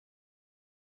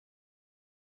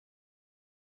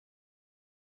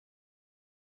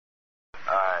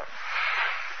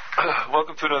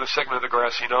Welcome to another segment of the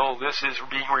Grassy Knoll. This is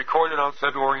being recorded on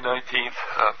February 19th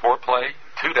for play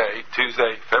today,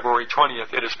 Tuesday, February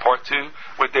 20th. It is part 2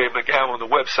 with Dave McGowan. The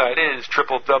website is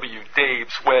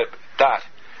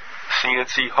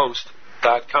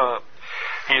www.davesweb.cnchost.com.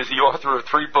 He is the author of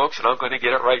 3 books, and I'm going to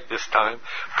get it right this time.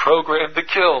 Program to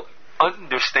Kill,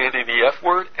 Understanding the F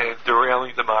Word, and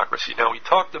Derailing Democracy. Now, we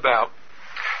talked about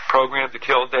Program to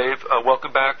Kill. Dave,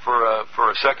 welcome back for a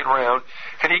second round.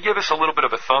 Can you give us a little bit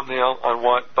of a thumbnail on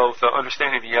what both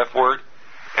Understanding the F Word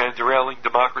and Derailing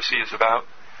Democracy is about?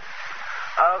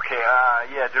 Okay,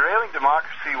 Derailing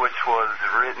Democracy, which was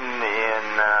written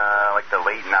in like the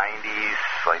late 90s,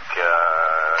 like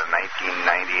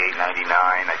 1998, 99,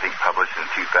 I think published in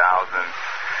 2000,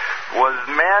 was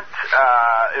meant,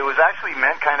 it was actually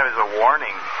meant kind of as a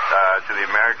warning to the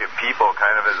American people,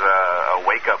 kind of as a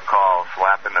wake-up call,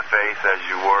 slap in the face, as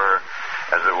it were.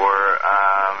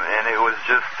 And it was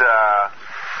just,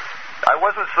 I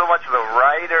wasn't so much the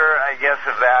writer, I guess,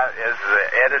 of that as the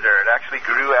editor. It actually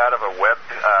grew out of a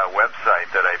website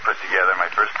that I put together,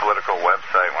 my first political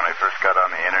website when I first got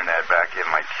on the internet back in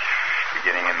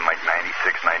beginning in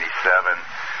 96, 97.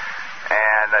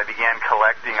 And I began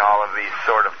collecting all of these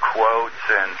sort of quotes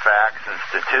and facts and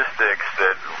statistics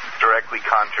that directly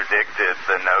contradicted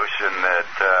the notion that,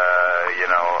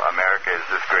 America is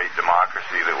this great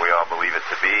democracy that we all believe it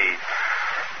to be.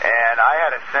 And I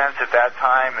had a sense at that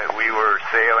time that we were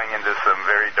sailing into some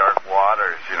very dark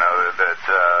waters,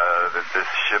 that this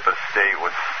ship of state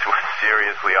was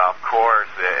seriously off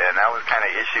course, and that was kind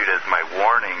of issued as my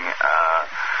warning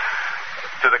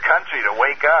to the country to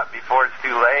wake up before it's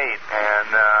too late, and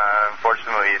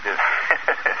unfortunately it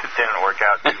didn't work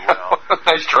out too well.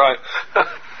 Nice try.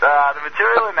 The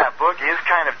material in that book is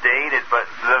kind of dated, but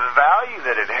the value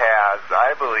that it has,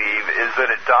 I believe, is that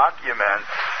it documents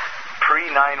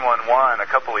pre-911, a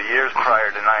couple of years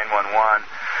prior to 911,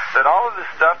 that all of the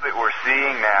stuff that we're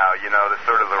seeing now, the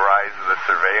sort of the rise of the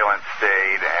surveillance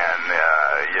state and,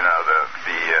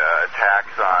 the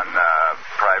attacks on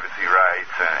privacy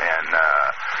rights and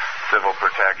civil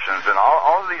protections and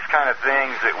all of these kind of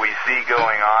things that we see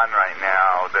going on right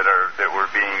now that are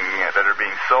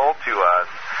being sold to us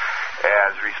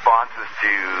as responses to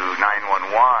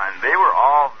 911, they were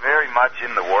all very much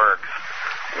in the works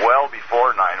well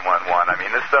before 911. I mean,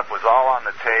 this stuff was all on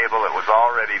the table. It was all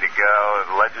ready to go.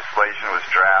 The legislation was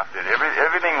drafted.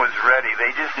 Everything was ready. They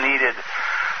just needed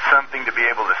something to be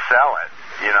able to sell it.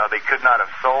 They could not have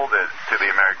sold it to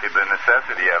the Americans, the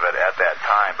necessity of it at that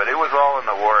time. But it was all in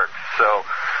the works. So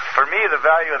for me, the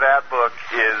value of that book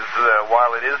is,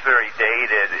 while it is very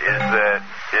dated, is that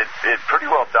it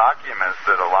pretty well documents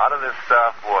that a lot of this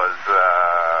stuff was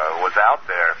out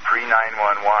there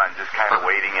pre-911, just kind of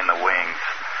waiting in the wings.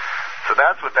 So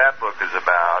that's what that book is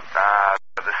about.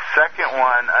 The second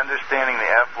one, Understanding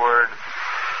the F Word,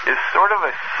 is sort of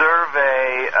a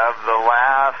survey of the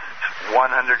last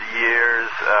 100 years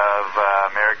of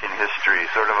American history,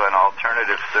 sort of an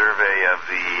alternative survey of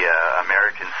the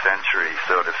American century,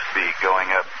 so to speak,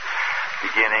 going up,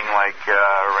 beginning like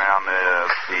around the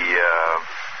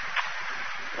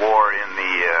war in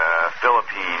the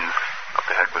Philippines. What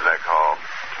the heck was that called?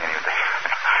 Can't even think.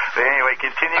 But anyway,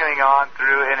 continuing on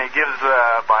through, and it gives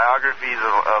biographies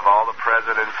of all the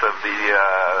presidents of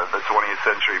the 20th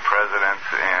century presidents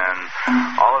and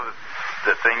all of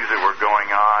the things that were going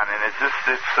on, and it's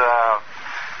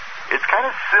kind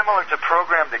of similar to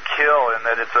Program to Kill in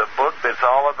that it's a book that's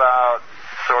all about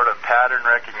sort of pattern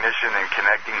recognition and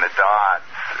connecting the dots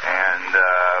and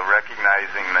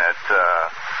recognizing that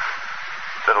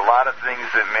a lot of things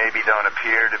that maybe don't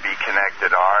appear to be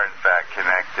connected are in fact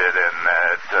connected, and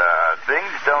that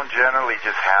things don't generally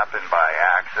just happen by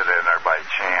accident or by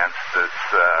chance.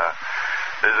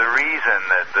 There's a reason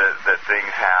that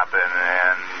things happen,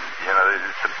 and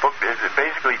it's a book. It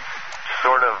basically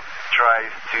sort of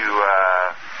tries to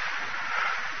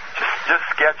just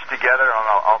sketch together an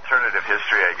alternative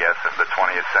history, I guess, of the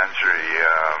 20th century,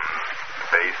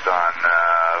 based on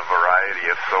a variety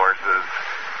of sources.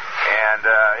 And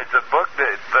it's a book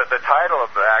that the title of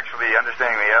actually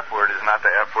Understanding the F Word is not the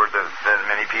F word that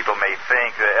many people may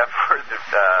think. The F word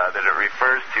that it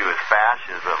refers to is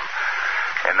fascism.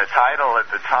 And the title at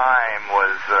the time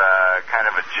was kind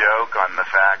of a joke on the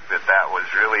fact that was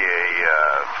really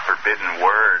a forbidden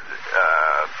word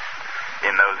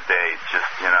in those days, just,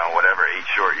 8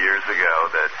 short years ago,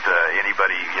 that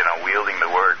anybody, wielding the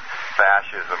word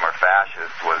fascism or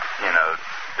fascist was,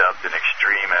 dubbed an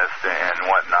extremist and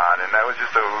whatnot, and that was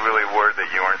just a really word that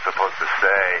you weren't supposed to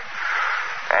say.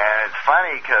 And it's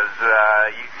funny because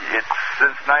it's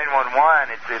since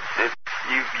 911, it's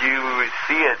you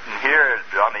see it and hear it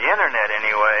on the internet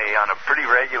anyway on a pretty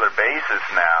regular basis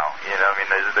now. You know, I mean,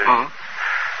 there's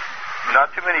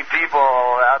not too many people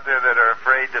out there that are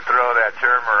afraid to throw that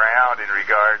term around in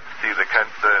regards to the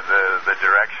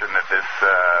direction that this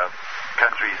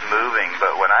country's moving.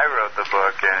 But when I wrote the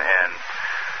book and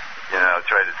you know,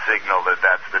 tried to signal that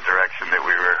that's the direction that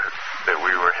we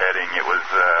were heading, it was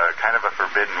kind of a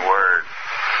forbidden word.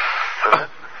 So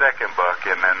that's the second book,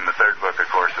 and then the third book, of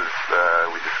course, is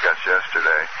we discussed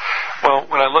yesterday. Well,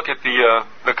 when I look at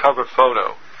the cover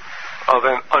photo of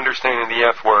understanding the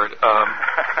F word,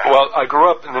 well, I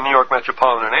grew up in the New York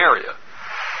metropolitan area,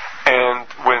 and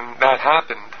when that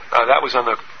happened, that was on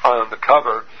the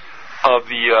cover of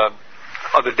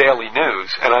the Daily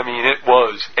News, and I mean, it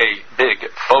was a big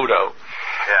photo.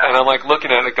 Yeah. And I'm like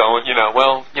looking at it going, you know,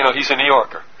 well, you know, he's a New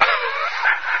Yorker.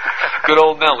 Good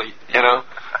old Nelly, you know.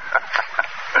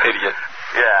 Idiot.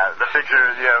 Yeah, the picture,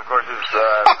 of course, is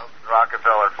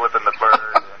Rockefeller flipping the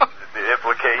bird. And the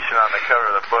implication on the cover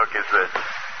of the book is that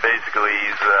basically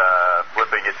he's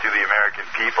flipping it to the American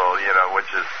people, you know, which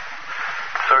is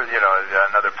sort of, you know,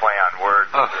 another play on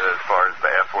words as far as the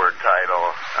F word title.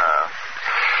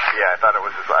 Yeah, I thought it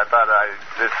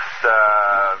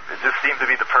just seemed to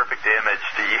be the perfect image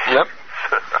to use. Yep.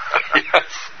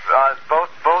 Yes.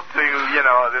 Both to, you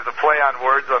know, there's a play on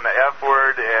words on the F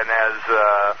word, and as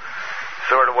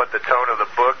sort of what the tone of the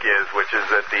book is, which is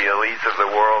that the elites of the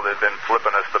world have been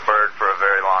flipping us the bird for a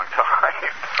very long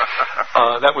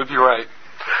time. That would be right.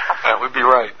 That would be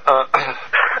right.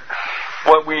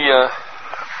 What we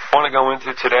want to go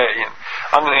into today, and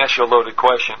I'm going to ask you a loaded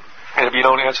question, and if you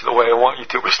don't answer the way I want you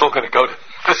to, we're still going to go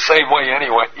the same way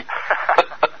anyway.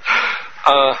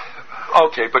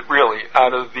 Okay, but really,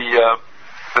 out of the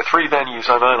three venues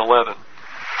on 9/11,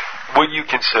 would you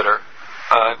consider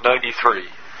 93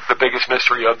 the biggest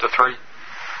mystery of the three?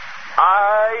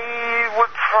 I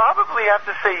would probably have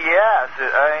to say yes.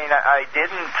 I mean, I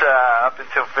didn't, up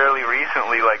until fairly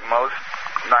recently, like most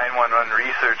 911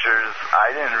 researchers,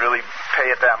 I didn't really pay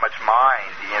it that much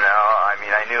mind, you know. I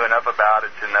mean, I knew enough about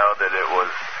it to know that it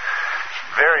was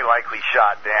very likely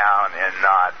shot down and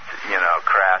not, you know,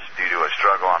 crashed due to a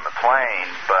struggle on the plane.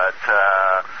 But,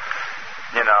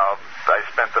 you know, I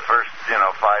spent the first,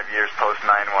 5 years post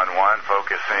 911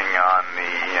 focusing on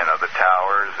the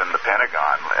towers and the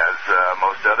Pentagon, as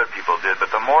most other people did.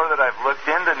 But the more that I've looked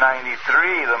into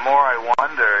 93, the more I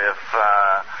wonder if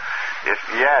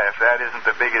that isn't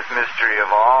the biggest mystery of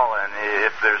all, and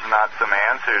if there's not some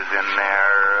answers in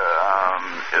there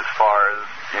as far as,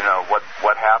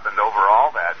 what happened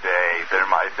overall that day.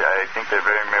 I think there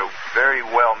very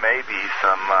well may be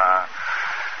some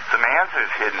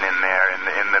answers hidden in there,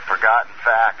 in the forgotten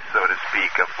facts, so to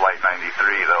speak, of Flight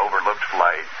 93, the overlooked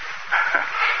flight.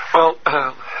 Well,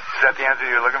 is that the answer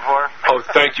you're looking for? Oh,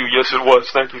 thank you. Yes, it was.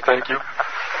 Thank you.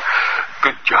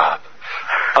 Good job.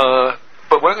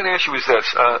 But what I'm going to ask you is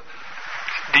this.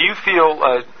 Do you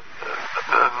feel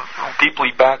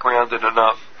deeply backgrounded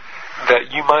enough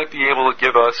that you might be able to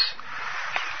give us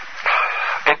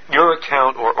your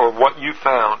account or what you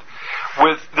found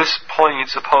with this plane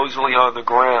supposedly on the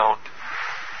ground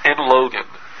in Logan?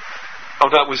 Oh,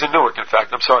 no, it was in Newark, in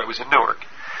fact. I'm sorry, it was in Newark.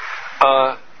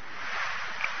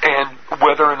 And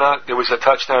whether or not there was a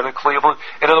touchdown in Cleveland.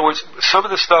 In other words, some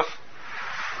of the stuff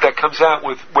that comes out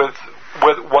with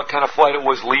what kind of flight it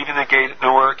was leaving the gate at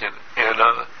Newark and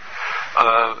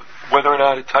whether or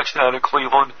not it touched down in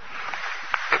Cleveland,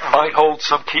 it might hold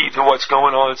some key to what's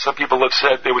going on. Some people have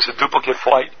said there was a duplicate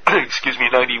flight,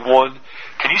 91.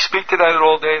 Can you speak to that at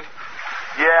all, Dave?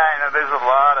 Yeah, there's a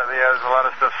lot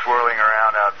of stuff swirling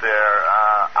around out there.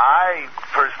 I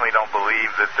personally don't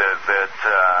believe that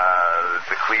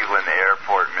the Cleveland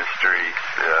airport mystery,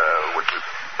 which is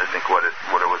I think what it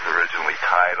was originally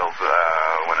titled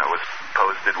when it was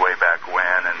posted way back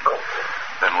when, and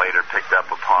then later picked up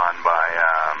upon by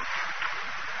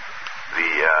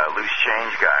the loose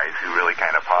change guys who really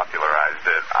kind of popularized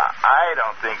it. I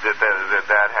don't think that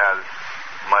has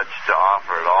much to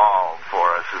offer at all for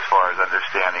us as far as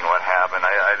understanding what happened.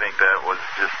 I think that was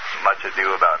just much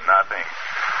ado about nothing.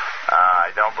 I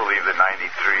don't believe that 93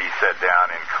 set down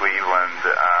in Cleveland,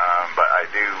 but I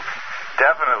do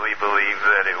definitely believe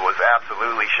that it was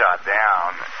absolutely shot down.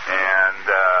 And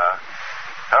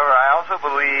however, I also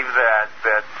believe that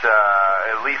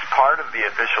at least part of the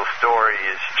official story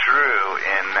is true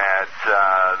in that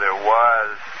there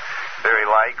was very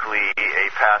likely a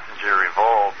passenger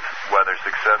revolt, whether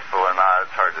successful or not,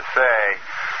 it's hard to say.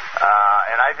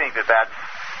 And I think that that's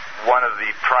one of the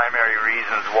primary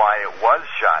reasons why it was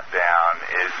shot down,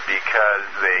 is because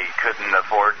they couldn't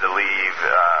afford to leave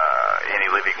any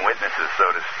living witnesses, so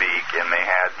to speak, and they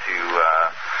had to,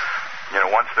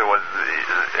 once there was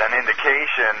an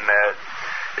indication that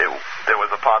there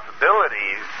was a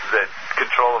possibility that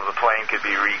control of the plane could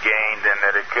be regained and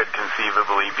that it could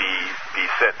conceivably be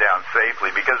set down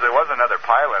safely, because there was another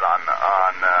pilot on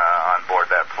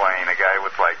board that plane, a guy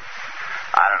with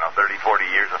 30, 40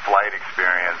 years of flight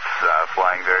experience,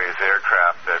 flying various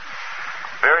aircraft that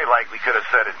very likely could have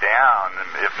set it down,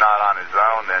 if not on his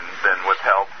own, then with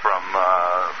help from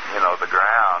the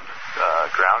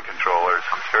ground controllers.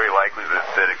 It's very likely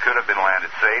that it could have been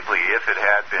landed safely if it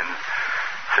had been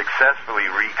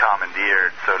successfully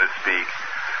recommandeered, so to speak.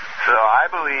 So I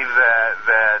believe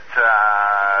that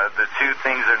the two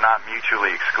things are not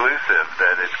mutually exclusive,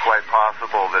 that it's quite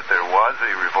possible that there was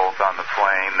a revolt on the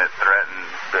plane that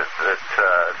threatened, that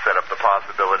set up the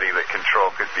possibility that control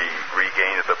could be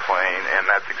regained at the plane, and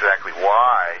that's exactly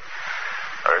why,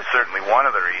 or certainly one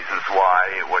of the reasons why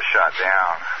it was shot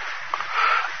down.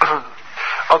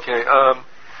 Okay,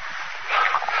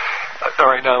 all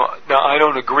right, now I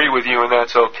don't agree with you, and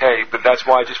that's okay, but that's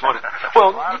why I just want to... Well,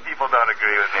 a lot of people don't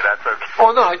agree with me, that's okay.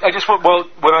 Well, no, I just want... Well,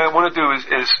 what I want to do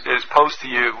is pose to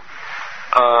you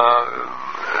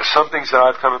some things that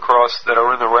I've come across that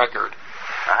are in the record,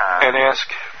 and ask,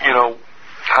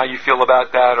 how you feel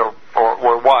about that, or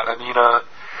what. I mean,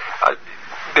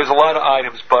 there's a lot of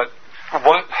items, but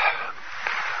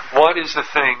what is the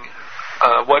thing,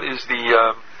 what is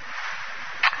the...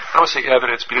 I don't want to say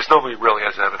evidence, because nobody really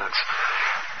has evidence.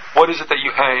 What is it that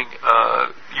you hang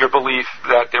your belief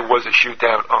that there was a shoot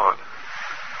down on?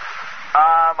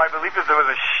 My belief that there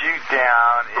was a shoot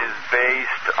down is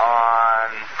based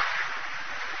on...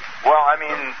 Well, I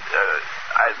mean,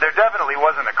 there definitely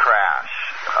wasn't a crash.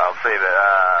 I'll say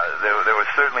that there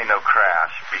was certainly no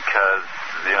crash, because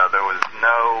there was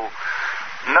no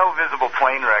visible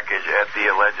plane wreckage at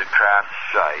the alleged crash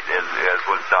site, as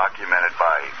was documented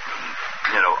by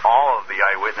all of the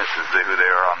eyewitnesses who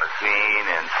they were on the scene,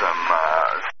 and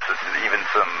even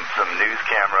some news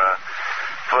camera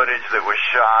footage that was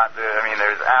shot. I mean,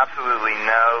 there's absolutely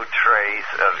no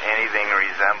trace of anything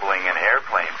resembling an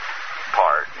airplane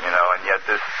part, and yet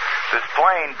this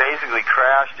plane basically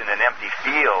crashed in an empty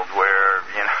field where,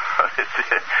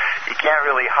 you can't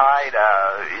really hide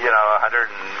a 100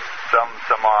 and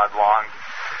some odd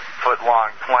foot long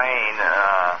plane,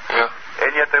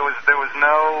 and yet there was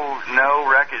no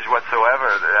wreckage whatsoever.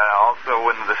 Also,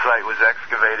 when the site was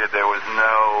excavated, there was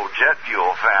no jet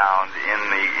fuel found in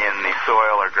the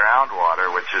soil or groundwater,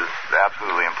 which is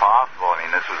absolutely impossible. I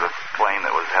mean, this was a plane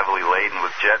that was heavily laden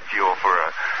with jet fuel for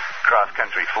a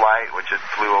cross-country flight, which it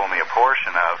flew only a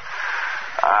portion of.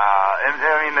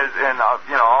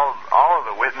 All of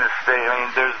the witness say,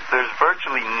 there's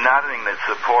virtually nothing that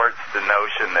supports the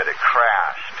notion that it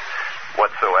crashed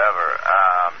whatsoever.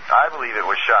 I believe it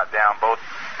was shot down both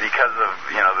because of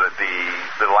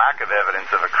the lack of evidence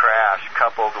of a crash,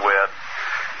 coupled with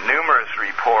numerous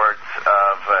reports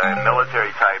of a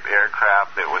military-type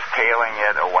aircraft that was tailing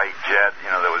it, a white jet.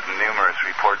 There was numerous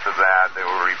reports of that. There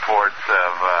were reports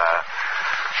of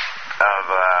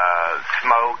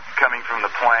smoke coming from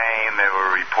the plane. There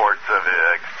were reports of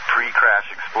pre-crash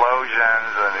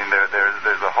explosions. I mean,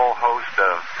 there's a whole host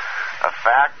of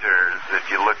factors, if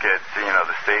you look at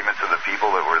the statements of the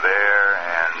people that were there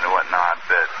and whatnot,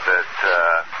 that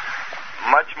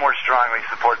much more strongly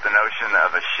support the notion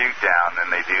of a shoot down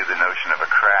than they do the notion of a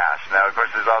crash. Now, of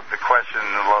course, there's also the question,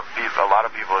 a lot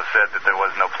of people have said that there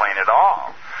was no plane at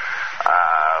all,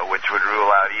 which would rule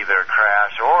out either a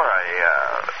crash or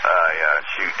a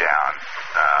shoot down.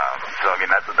 So I mean,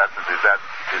 is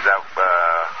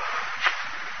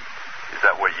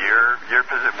that what your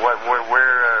position?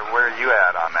 Where are you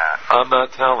at on that? I'm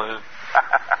not telling.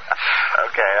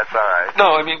 Okay, that's all right.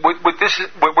 No, I mean, what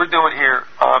we're doing here,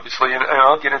 obviously, and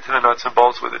I'll get into the nuts and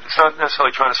bolts with it. It's not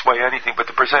necessarily trying to sway anything, but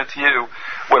to present to you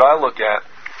what I look at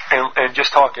and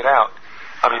just talk it out.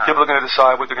 I mean, people are going to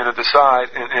decide what they're going to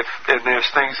decide, and if there's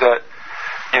things that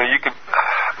you can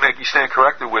make you stand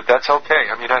corrected with, that's okay.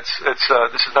 I mean, this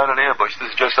is not an ambush. This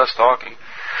is just us talking.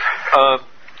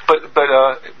 But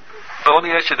let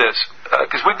me ask you this,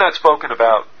 because we've not spoken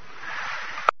about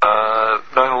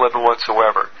 9/11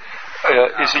 whatsoever.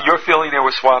 Is it your feeling there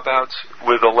were swap outs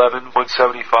with 11,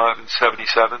 175, and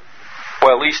 77?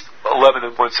 Well, at least 11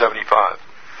 and 175,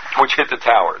 which hit the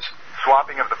towers.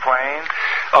 Swapping of the planes?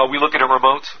 We looking at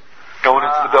remotes going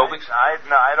into the buildings?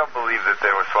 No, I don't believe that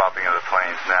they were swapping of the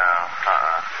planes, no.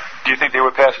 Do you think they were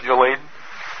passenger laden?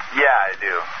 Yeah, I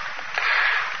do.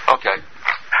 Okay.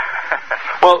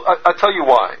 Well, I'll tell you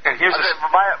why. And here's a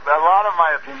lot of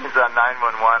my opinions on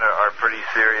 911 are pretty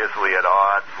seriously at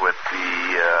odds with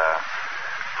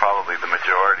probably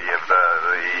majority of the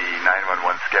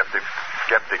 911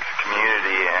 skeptics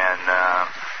community, and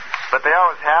but they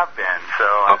always have been. So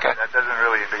okay. That doesn't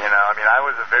really, I mean, I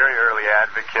was a very early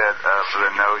advocate of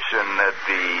the notion that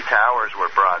the towers were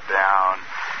brought down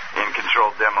in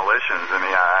controlled demolitions. I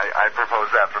mean, I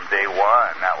proposed that from day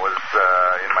one. That was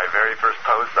in my very first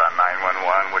post on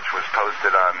 911, which was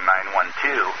posted on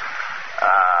 912.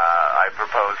 I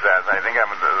proposed that. I think I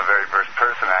was the very first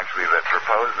person actually that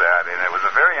proposed that, and it was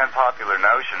a very unpopular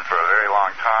notion for a very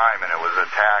long time, and it was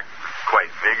attacked quite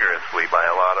vigorously by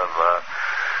a lot of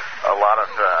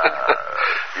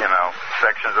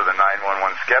sections of the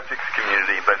 911 skeptics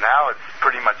community. But now it's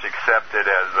pretty much accepted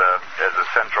as a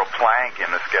central plank in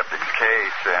the skeptics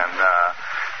case, and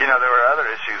there were other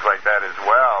issues like that as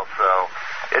well. So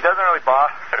it doesn't really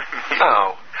bother me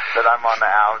that I'm on the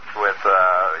outs with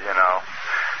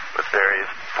with various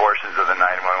portions of the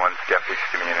 911 skeptics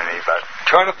community. But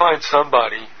try to find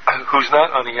somebody who's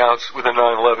not on the outs with the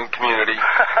 9/11 community.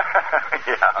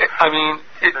 Yeah. I mean,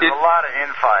 there's a lot of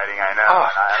infighting, I know. Oh.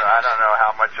 And I don't know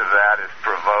how much of that is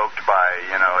provoked by,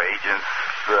 agents,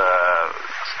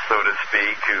 so to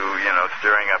speak, who,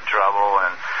 stirring up trouble.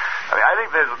 And I mean, I think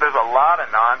there's a lot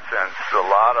of nonsense, a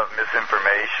lot of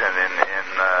misinformation in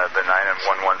the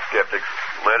 911 skeptics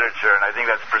literature, and I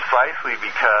think that's precisely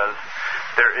because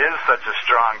there is such a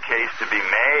strong case to be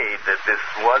made that this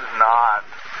was not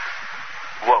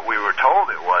what we were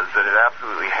told it was, that it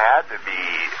absolutely had to be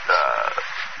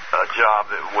a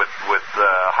job that with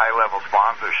high-level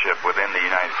sponsorship within the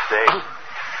United States.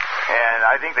 And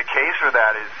I think the case for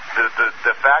that is,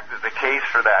 the fact that the case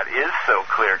for that is so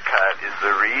clear-cut is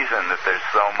the reason that there's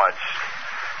so much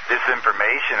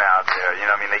disinformation out there.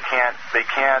 They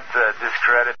can't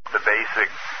discredit the basic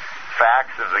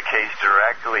facts of the case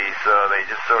directly, so they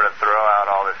just sort of throw out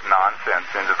all this nonsense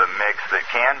into the mix that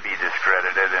can be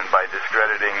discredited, and by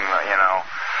discrediting,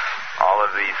 all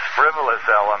of these frivolous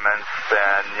elements,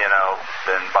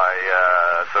 then by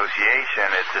association,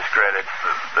 it discredits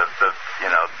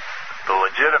the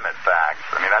legitimate facts.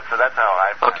 I mean, that's how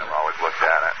I've kind of always looked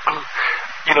at it.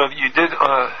 You did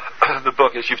the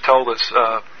book, as you've told us,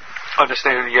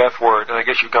 Understanding the F Word, and I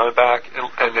guess you've gone back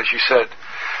and as you said,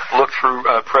 looked through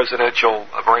presidential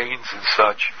brains and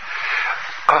such.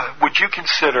 Would you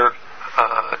consider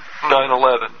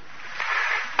 9/11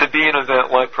 to be an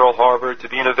event like Pearl Harbor, to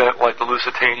be an event like the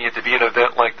Lusitania, to be an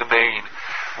event like the Maine,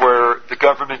 where the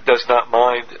government does not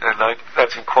mind, and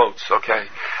that's in quotes, okay,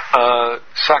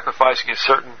 sacrificing a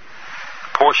certain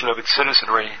portion of its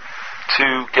citizenry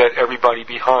to get everybody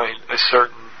behind a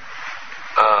certain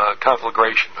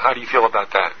conflagration? How do you feel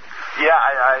about that? Yeah,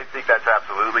 I think that's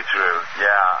absolutely true.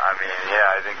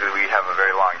 I think that we have a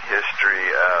very long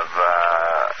history of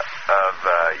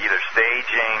either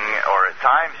staging or at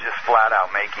times just flat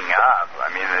out making up. I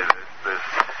mean, there's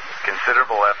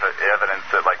considerable evidence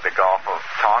that, like, the Gulf of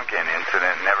Tonkin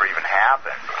incident never even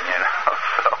happened.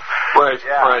 So right.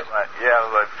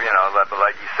 But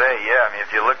like you say, I mean,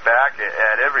 if you look back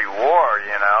at every war,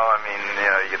 you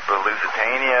get the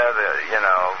Lusitania,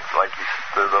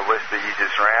 the list that you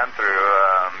just ran through.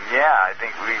 I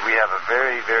think we have a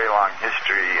very, very long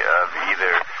history of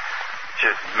either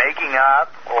just making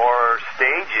up or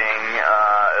staging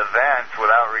events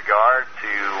without regard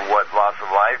to what loss of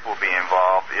life will be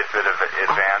involved if it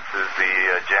advances the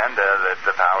agenda that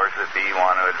the powers that be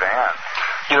want to advance.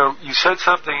 You said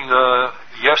something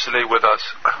yesterday with us,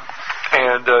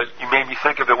 and you made me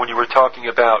think of it when you were talking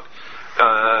about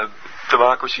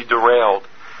democracy derailed,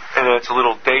 and it's a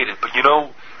little dated. But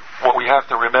what we have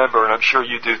to remember, and I'm sure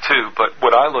you do too, but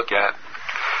what I look at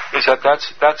is that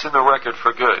that's in the record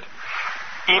for good.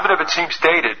 Even if it seems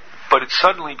dated, but it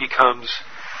suddenly becomes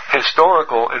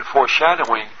historical and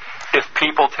foreshadowing if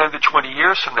people 10 to 20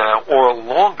 years from now or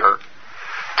longer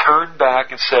turn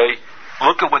back and say,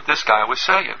 look at what this guy was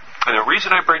saying. And the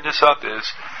reason I bring this up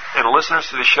is, and the listeners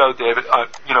to the show, David,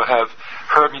 have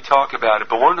heard me talk about it,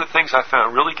 but one of the things I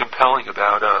found really compelling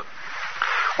about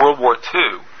World War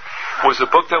II was a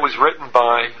book that was written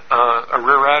by a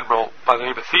Rear Admiral by the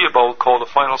name of Theobald called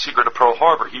The Final Secret of Pearl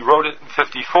Harbor. He wrote it in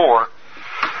 1954,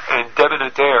 and Devin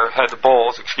Adair had the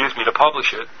balls, to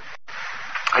publish it,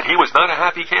 and he was not a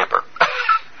happy camper.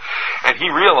 And he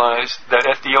realized that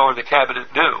FDR and the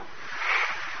cabinet knew.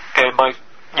 And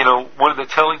one of the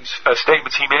telling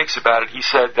statements he makes about it, he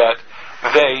said that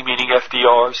they, meaning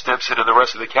FDR, Stimson, and the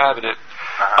rest of the cabinet,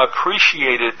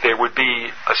 appreciated there would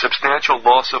be a substantial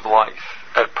loss of life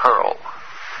at Pearl.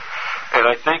 And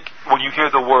I think when you hear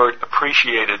the word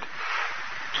appreciated,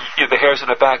 the hairs on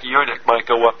the back of your neck might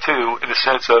go up too, in the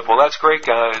sense of, well, that's great,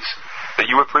 guys, that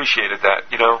you appreciated that,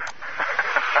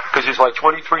 Because there's like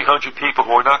 2,300 people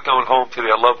who are not going home to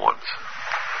their loved ones.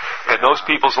 And those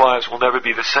people's lives will never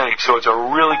be the same. So it's a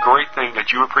really great thing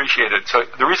that you appreciate it. So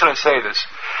the reason I say this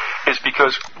is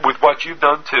because with what you've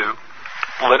done too,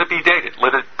 let it be dated.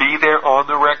 Let it be there on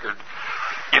the record.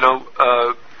 You know,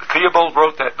 Theobald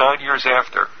wrote that 9 years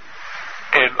after.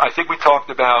 And I think we talked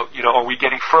about, you know, are we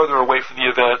getting further away from the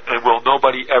event and will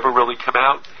nobody ever really come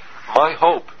out? My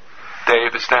hope,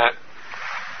 Dave, is that,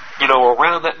 you know,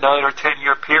 around that 9 or 10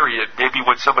 year period, maybe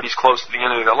when somebody's close to the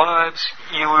end of their lives,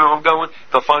 you know where I'm going,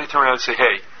 they'll finally turn around and say,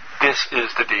 hey, this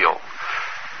is the deal.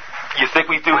 You think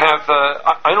we do have,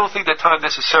 I don't think that time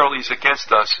necessarily is against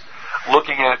us,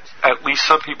 looking at least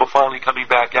some people finally coming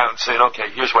back out and saying, okay,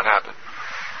 here's what happened.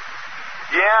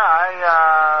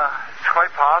 Yeah, it's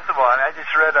quite possible. I mean, I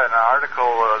just read an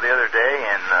article the other day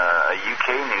in a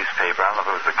UK newspaper. I don't know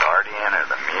if it was The Guardian or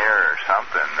The Mirror or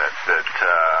something that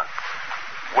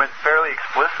went fairly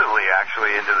explicitly,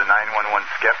 actually, into the 911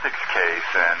 skeptics case,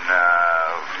 and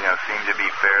you know, seemed to be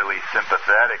fairly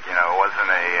sympathetic. You know,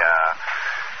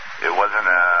 it wasn't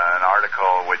an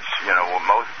article which, you know,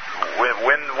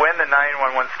 when the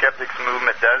 911 skeptics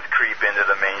movement does creep into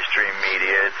the mainstream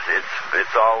media,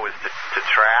 it's always to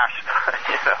trash,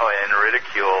 you know, and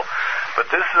ridicule. But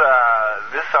this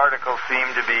article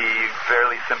seemed to be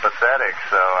fairly sympathetic.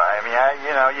 So I mean,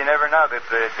 you know, you never know that it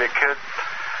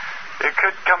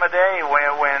could come a day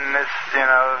when this, you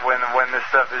know, when this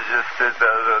stuff is just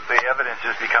the evidence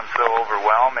just becomes so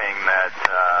overwhelming that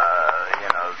you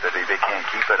know, that they can't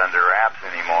keep it under wraps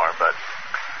anymore. But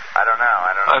I don't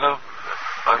know.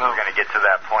 If we're going to get to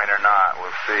that point or not,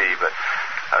 we'll see. But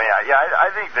I mean,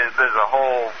 I think there's a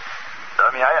whole. I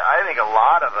mean, I think a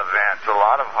lot of events, a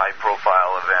lot of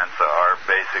high-profile events, are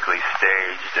basically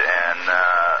staged and.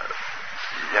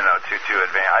 You know, to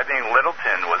advance. I think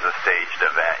Littleton was a staged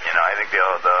event. You know, I think the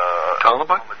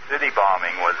Oklahoma City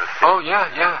bombing was a staged. Oh yeah.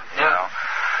 You know,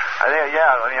 I think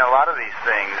I mean, a lot of these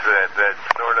things that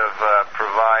sort of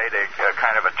provide a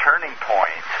kind of a turning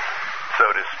point,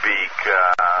 so to speak.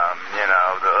 You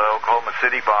know, the Oklahoma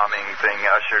City bombing thing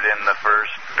ushered in the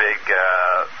first big.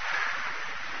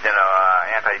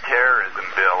 Anti-terrorism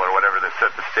bill or whatever that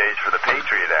set the stage for the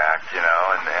Patriot Act, you know,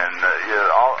 and you know,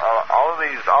 all of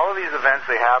these events,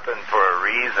 they happen for a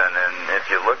reason. And if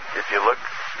you look,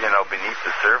 you know, beneath the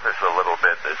surface a little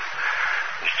bit, there's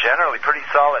generally pretty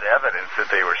solid evidence that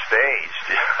they were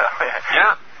staged. You know?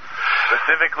 Yeah.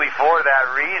 Specifically for that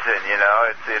reason, you know,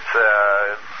 it's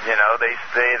you know, they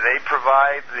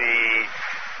provide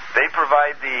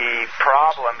the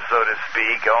problem, so to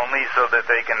speak, only so that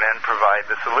they can then provide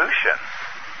the solution,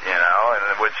 you know,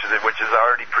 and which is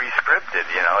already pre-scripted,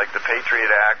 you know, like the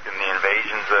Patriot Act and the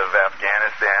invasions of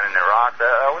Afghanistan and Iraq,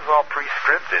 that was all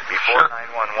pre-scripted before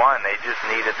 911. They just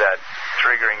needed that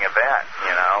triggering event,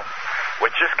 you know,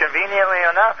 which just conveniently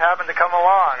enough happened to come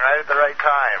along right at the right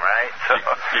time, right? So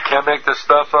you can't make this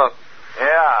stuff up.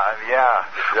 Yeah,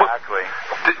 exactly.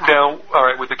 Well, now, all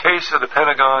right, with the case of the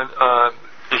Pentagon,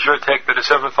 is your take that a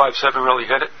 757 really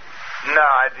hit it? No,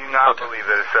 I do not believe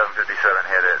that a 757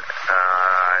 hit it.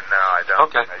 No, I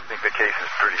don't. Okay. I think the case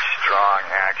is pretty strong,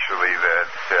 actually, that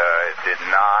it did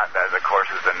not. That, of course,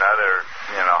 is another,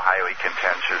 you know, highly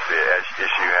contentious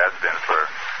issue, has been for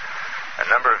a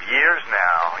number of years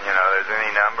now. You know, there's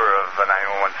any number of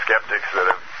 911 skeptics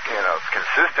that have, you know,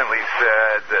 consistently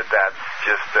said that that's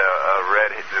just a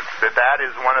red. That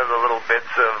is one of the little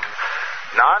bits of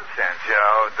nonsense, you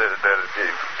know,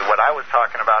 what I was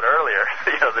talking about earlier,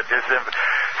 you know,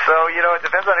 so, you know, it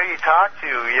depends on who you talk to.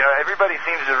 You know, everybody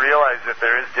seems to realize that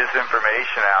there is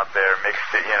disinformation out there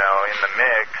mixed, you know, in the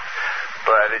mix,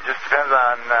 but it just depends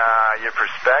on your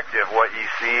perspective. What you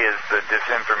see is the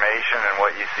disinformation and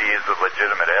what you see is the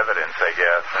legitimate evidence, I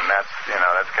guess, and that's, you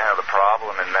know, that's kind of the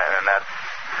problem, and that's,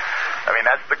 I mean,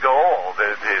 that's the goal,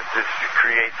 is just to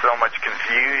create so much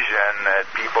confusion that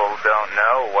people don't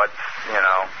know what's, you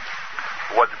know,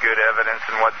 what's good evidence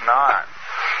and what's not.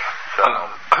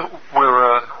 So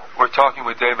we're talking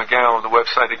with Dave McGowan. The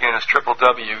website again is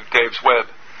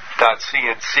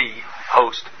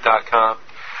www.davesweb.cnchost.com.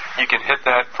 You can hit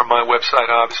that from my website,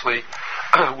 obviously,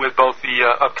 with both the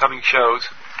upcoming shows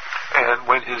and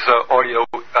when his audio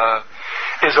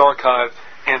is archived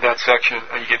in that section,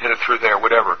 you can hit it through there,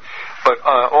 whatever. But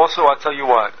also, I'll tell you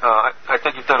what, I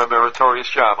think you've done a meritorious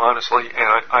job, honestly,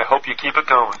 and I hope you keep it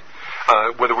going.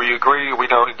 Whether we agree or we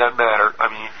don't, it doesn't matter. I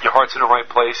mean, your heart's in the right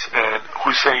place, and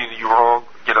who's saying you're wrong,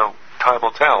 you know, time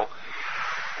will tell.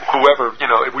 Whoever, you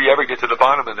know, if we ever get to the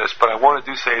bottom of this, but I want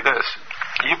to say this.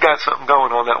 You've got something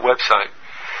going on that website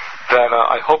that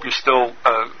I hope you're still,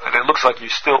 and it looks like you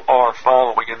still are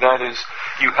following, and that is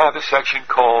you have a section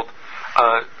called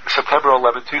September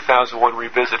 11, 2001,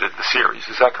 revisited the series.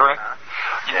 Is that correct?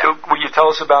 Yeah. Will you tell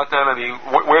us about that? I mean,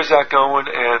 where's that going?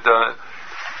 And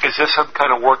is this some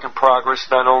kind of work in progress,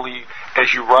 not only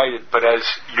as you write it, but as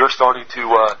you're starting to,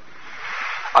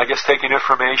 I guess, take in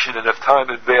information, and if time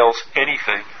unveils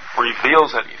anything,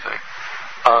 reveals anything,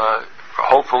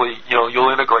 hopefully,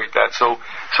 you'll integrate that. So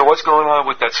what's going on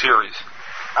with that series?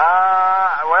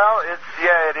 Well,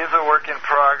 it is a work in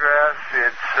progress.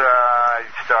 It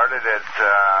started at,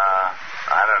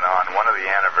 on one of the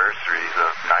anniversaries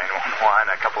of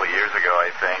 9/11 a couple of years ago,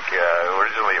 I think.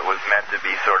 Originally it was meant to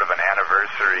be sort of an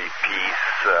anniversary piece,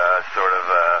 sort of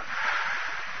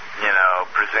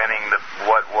presenting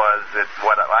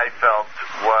what I felt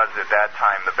was at that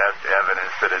time the best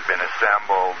evidence that had been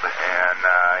assembled, and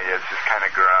it's just kind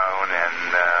of grown and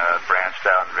branched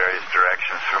out in various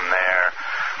directions from there.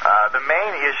 The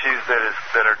main issues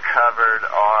that are covered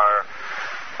are,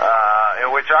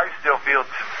 which I still feel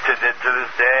to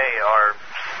this day are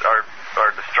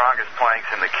the strongest planks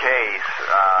in the case.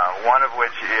 One of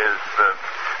which is the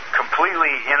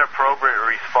completely inappropriate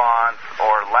response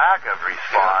or lack of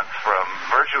response from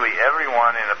virtually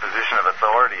everyone in a position of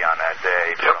authority on that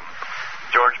day, from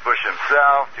George Bush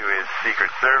himself to his Secret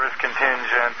Service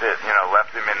contingent that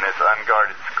left him in this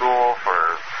unguarded school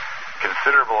for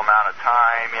considerable amount of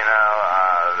time,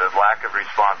 the lack of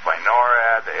response by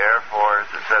NORAD, the Air Force,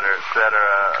 et cetera,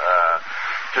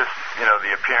 just,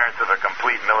 the appearance of a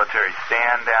complete military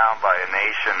stand-down by a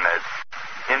nation that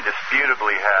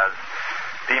indisputably has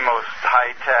the most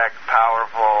high-tech,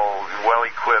 powerful,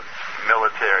 well-equipped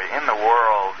military in the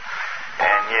world,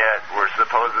 and yet we're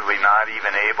supposedly not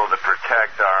even able to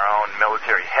protect our own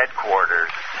military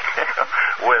headquarters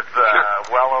with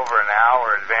well over an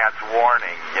hour advance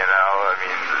warning.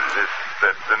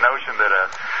 The notion that a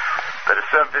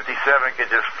 757 could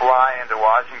just fly into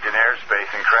Washington airspace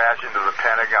and crash into the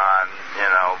Pentagon,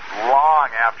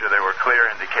 long after there were clear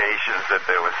indications that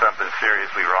there was something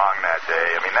seriously wrong that day.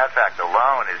 I mean, that fact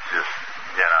alone is just,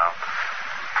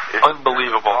 it's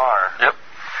unbelievable. Yep.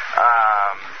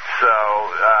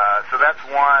 So that's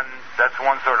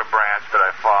one sort of branch that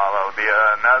I follow.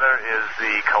 Another is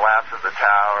the collapse of the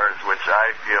towers, which I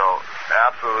feel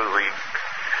absolutely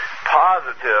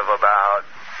positive about,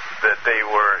 that they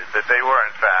were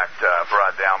in fact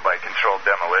brought down by controlled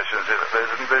demolitions.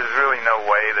 There's really no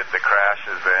way that the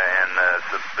crashes and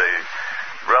the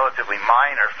relatively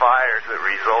minor fires that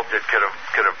resulted could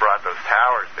have brought those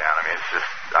towers down. I mean, it's just,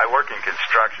 I work in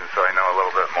construction, so I know a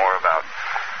little bit more about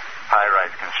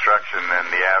high-rise construction than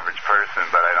the average person,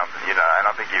 but I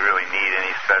don't think you really need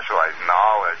any specialized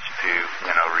knowledge to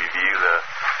review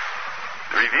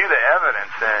the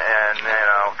evidence and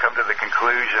come to the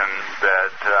conclusion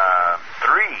that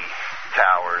 3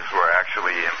 towers were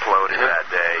actually imploded that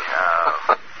day.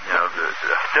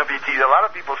 A lot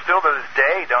of people still to this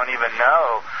day don't even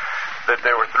know that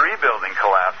there were 3 building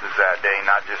collapses that day,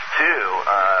 not just 2,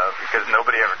 because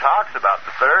nobody ever talks about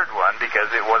the third one because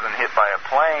it wasn't hit by a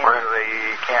plane, so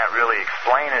they can't really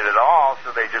explain it at all,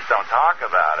 so they just don't talk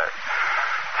about it.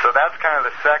 So that's kind of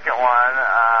the second one.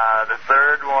 The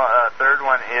third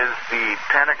one is the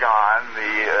Pentagon,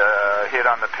 the hit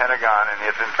on the Pentagon, and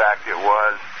if in fact it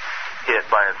was hit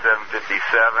by a 757,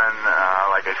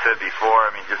 like I said before,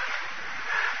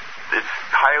 it's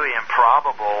highly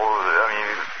improbable,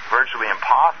 virtually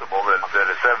impossible that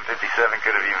a 757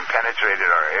 could have even penetrated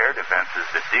our air defenses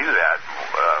to do that,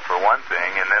 for one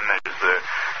thing, and then there's the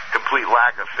complete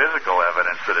lack of physical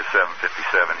evidence that a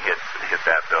 757 hit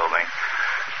that building.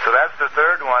 So that's the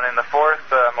third one, and the fourth,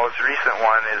 most recent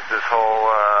one is this whole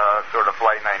sort of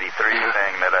Flight 93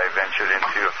 thing that I ventured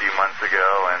into a few months ago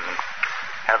and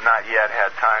have not yet had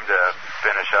time to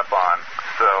finish up on.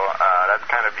 So that's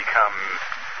kind of become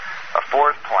a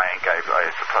fourth plank, I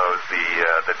suppose,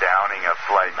 the downing of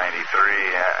Flight 93.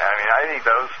 I think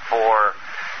those 4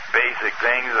 basic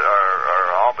things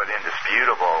are all but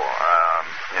indisputable,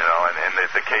 and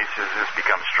the case has just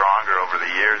become stronger over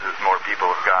the years as more people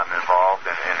have gotten involved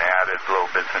and added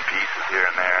little bits and pieces here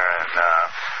and there, and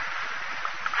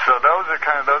so those are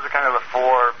kind of the 4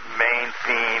 main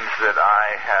themes that I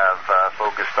have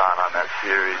focused on that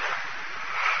series.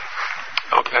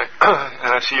 Okay,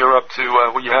 and I see you're up to,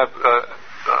 you have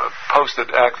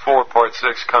posted Act 4, Part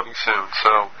 6 coming soon,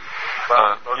 so...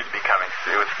 It's supposed to be coming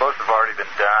soon. It was supposed to have already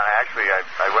been done. Actually,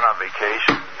 I went on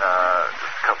vacation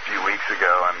just a few weeks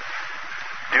ago and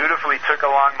dutifully took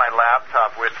along my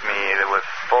laptop with me that was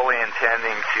fully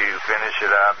intending to finish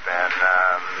it up and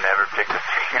never picked a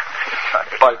thing up.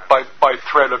 By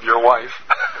threat of your wife.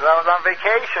 I was on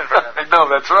vacation for that.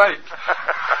 No, that's right.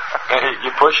 Hey,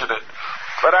 you're pushing it.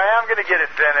 But I am going to get it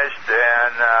finished,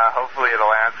 and hopefully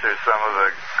it'll answer some of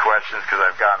the questions, because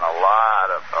I've gotten a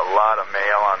lot of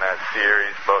mail on that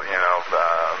series, but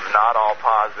not all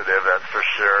positive, that's for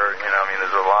sure.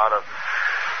 There's a lot of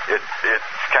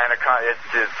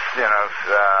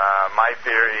my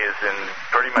theory is in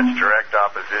pretty much direct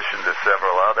opposition to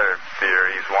several other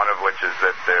theories, one of which is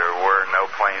that there were no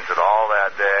planes at all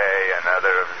that day,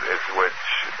 another which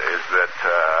is that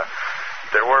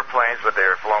there were planes, but they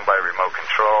were flown by remote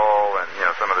control, and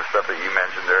some of the stuff that you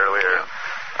mentioned earlier.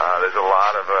 There's a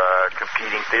lot of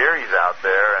competing theories out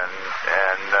there,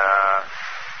 and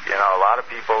a lot of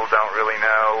people don't really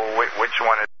know which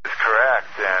one is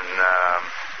correct, and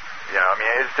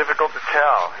it's difficult to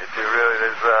tell.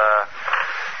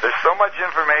 There's so much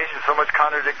information, so much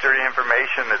contradictory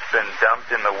information that's been dumped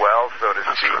in the well, so to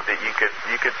speak, that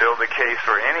you could build a case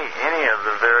for any of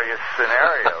the various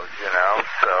scenarios.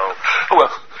 So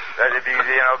well, that'd be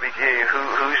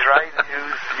who's right and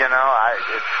who's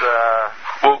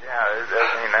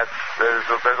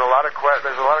there's a lot of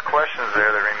questions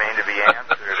there that remain to be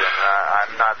answered, and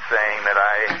I'm not saying that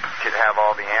I could have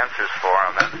all the answers for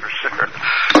them. That's for sure.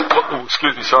 Oh,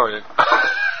 excuse me, sorry.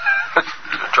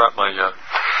 Dropped my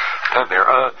pen there.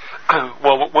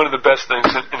 Well, one of the best things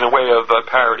in the way of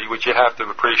parody, which you have to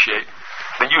appreciate,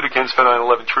 the Uticans for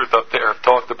 9/11 Truth up there have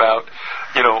talked about,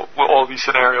 all these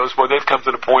scenarios where they've come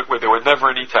to the point where there were never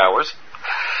any towers.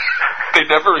 They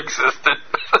never existed.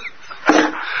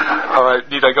 All right,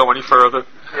 need I go any further?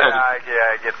 I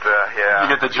get the You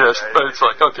get the gist, but it's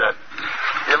like, okay.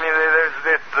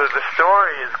 The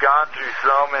story has gone through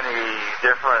so many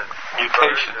different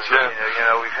mutations.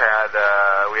 We've had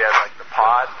like the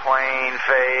pod plane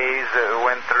phase that we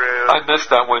went through. I missed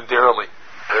that one dearly.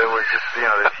 It was just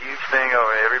this huge thing.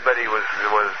 Everybody was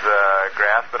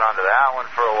grasping onto that one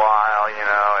for a while,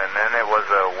 and then it was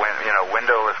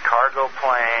windowless cargo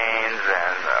planes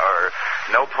or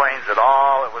no planes at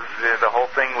all. It was the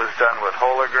whole thing was done with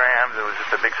holograms. It was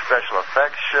just a big special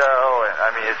effects show.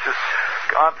 And it's just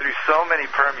gone through so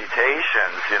many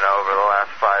permutations, over the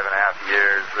last 5.5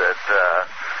 years that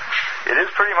it is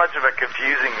pretty much of a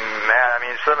confusing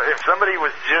if somebody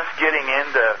was just getting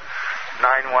into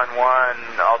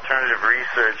 911 alternative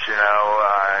research,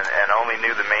 and only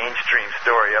knew the mainstream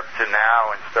story up to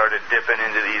now and started dipping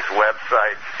into these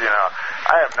websites,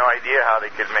 I have no idea how they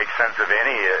could make sense of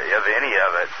any of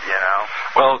it,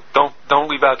 Well, don't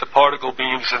leave out the particle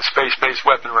beams and space-based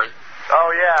weaponry. Oh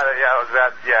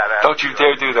that. Don't you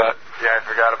dare do that. Yeah, I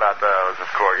forgot about those, of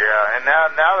course. Yeah, and now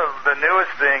the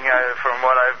newest thing from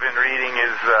what I've been reading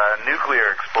is nuclear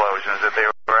explosions. That the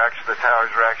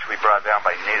towers were actually brought down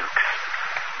by nukes,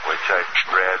 which I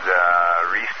read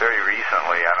very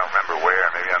recently. I don't remember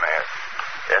where. Maybe on the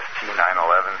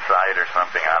ST911 site or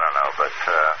something. I don't know, but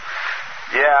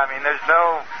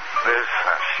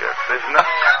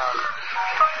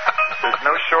there's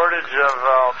no shortage of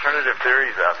alternative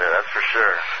theories out there. That's for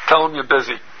sure. Tell them you're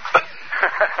busy.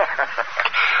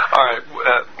 All right,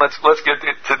 let's get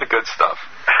to the good stuff.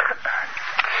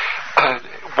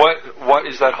 What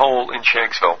is that hole in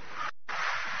Shanksville?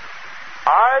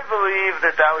 I believe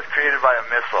that was created by a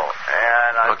missile,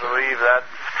 and I believe that's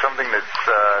something that's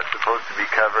supposed to be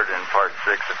covered in Part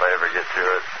 6 if I ever get to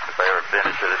it, if I ever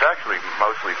finish it. It's actually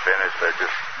mostly finished.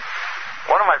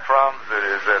 One of my problems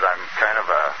is that I'm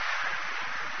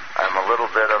a little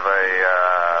bit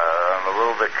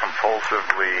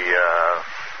compulsively,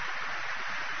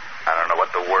 I don't know what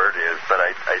the word is, but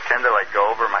I tend to go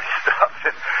over my stuff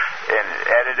and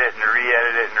edit it and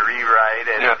re-edit it and rewrite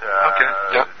it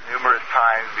numerous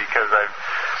times, because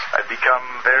I've become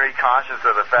very conscious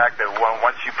of the fact that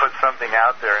once you put something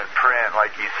out there in print,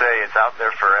 like you say, it's out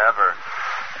there forever.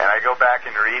 And I go back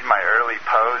and read my early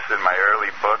posts and my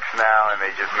early books now, and they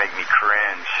just make me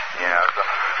cringe,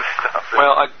 stuff.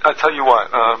 Well, I tell you what,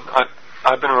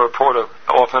 I've been a reporter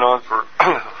off and on for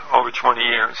over 20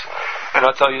 years, and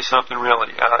I'll tell you something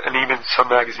really, and even some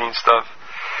magazine stuff.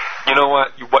 You know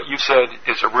what? What you said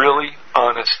is a really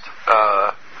honest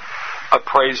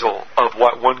appraisal of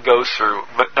what one goes through,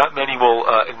 but not many will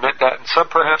admit that, and some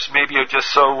perhaps maybe are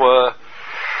just so,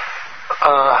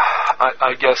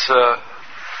 I guess,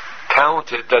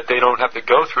 talented that they don't have to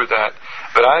go through that.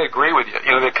 But I agree with you.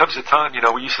 There comes a time,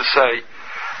 we used to say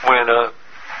when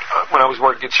I was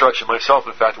working construction myself,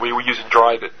 in fact, we were using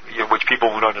Drive It, which people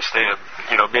would understand.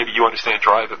 Maybe you understand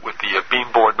Drive It with the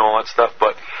beam board and all that stuff,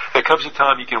 but there comes a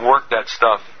time you can work that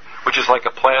stuff, which is like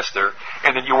a plaster,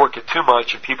 and then you work it too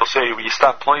much, and people say, well, you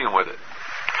stop playing with it.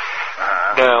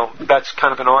 Now, that's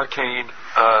kind of an arcane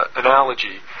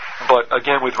analogy, but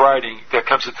again, with writing, there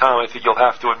comes a time I think you'll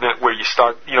have to admit where you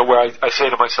start, where I say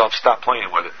to myself, stop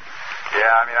playing with it. Yeah,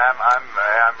 I mean,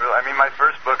 I'm really, I mean, my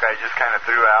first book I just kind of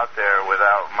threw out there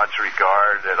without much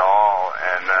regard at all,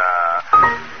 and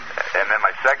then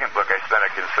my second book I spent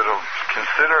a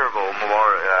considerable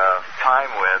more time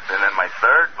with, and then my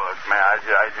third book, man,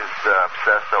 I just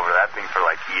obsessed over that thing for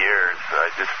like years.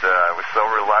 I was so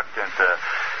reluctant to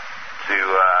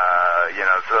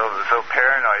so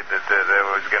paranoid that there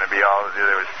was going to be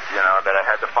that I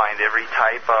had to find every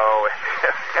typo.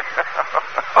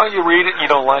 Oh, you read it, you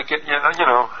don't like it,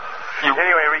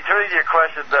 Anyway, returning to your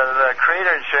question, the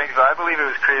crater in Shanksville, I believe it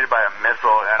was created by a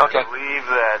missile, and okay. I believe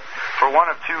that for one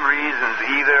of two reasons,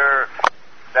 either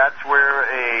that's where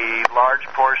a large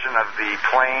portion of the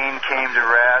plane came to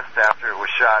rest after it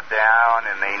was shot down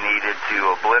and they needed to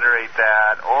obliterate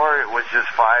that, or it was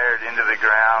just fired into the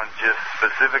ground just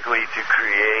specifically to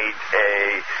create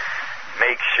a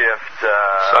makeshift,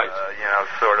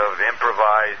 sort of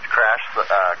improvised crash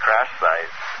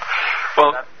site.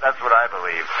 Well, that's what I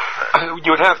believe.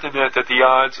 You would have to admit that the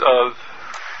odds of,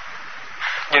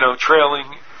 trailing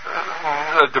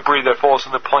debris that falls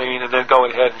from the plane and then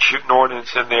going ahead and shoot an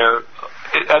ordnance in there,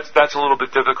 that's a little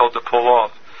bit difficult to pull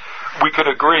off. We could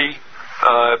agree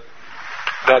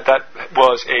that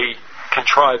was a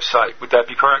contrived site. Would that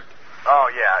be correct? Oh,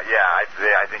 yeah.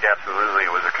 I think absolutely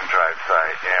it was a contrived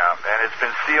site, yeah. And it's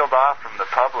been sealed off from the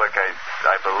public,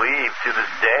 I believe, to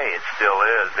this day. It still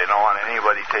is. They don't want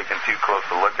anybody taking too close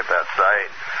a look at that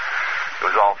site. It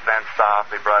was all fenced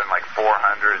off. They brought in like 400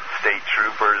 state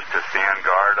troopers to stand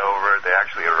guard over it. They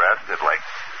actually arrested like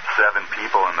 7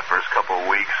 people in the first couple of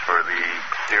weeks for the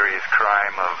serious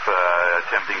crime of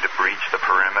attempting to breach the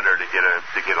perimeter to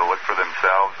get a look for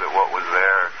themselves at what was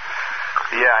there.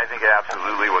 Yeah, I think it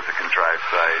absolutely was a contrived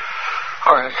site.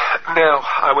 All right. Now,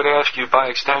 I would ask you by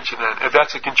extension then, if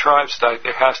that's a contrived site,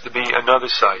 there has to be another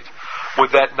site.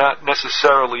 Would that not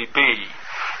necessarily be,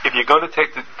 if you're going to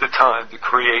take the time to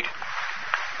create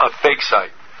a fake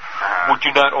site, would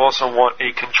you not also want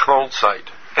a controlled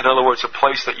site? In other words, a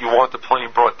place that you want the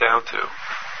plane brought down to?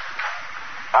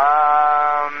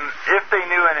 If they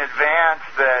knew in advance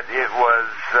that it was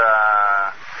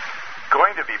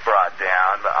going to be brought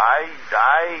down,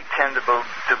 I tend to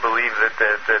believe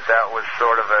that was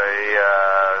sort of a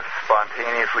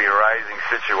spontaneously arising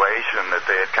situation, that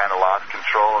they had kind of lost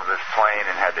control of this plane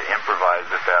and had to improvise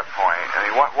at that point. I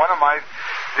mean, one of my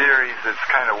theories that's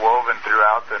kind of woven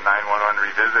throughout the 911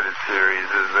 Revisited series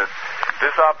is that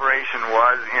this operation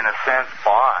was, in a sense,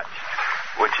 botched,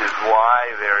 which is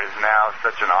why there is now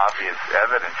such an obvious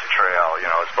evidence trail,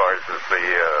 as far as the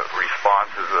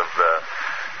responses of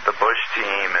the Bush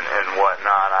team and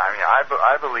whatnot. I mean,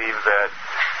 I believe that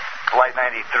Flight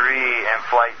 93 and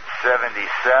Flight 77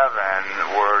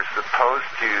 were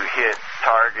supposed to hit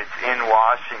targets in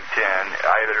Washington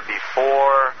either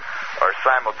before or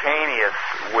simultaneous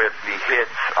with the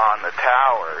hits on the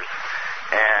towers.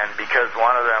 And because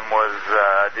one of them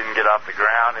didn't get off the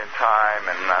ground in time,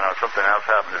 and I know something else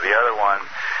happened to the other one,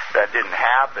 that didn't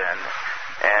happen.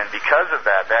 And because of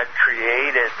that, that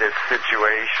created this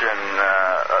situation,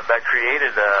 that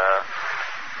created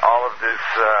all of this,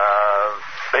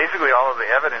 basically all of the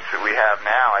evidence that we have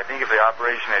now. I think if the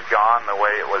operation had gone the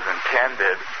way it was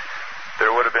intended,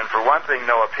 there would have been, for one thing,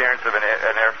 no appearance of an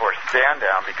Air Force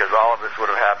stand-down, because all of this would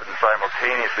have happened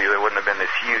simultaneously. There wouldn't have been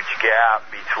this huge gap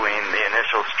between the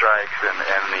initial strikes and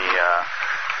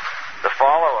the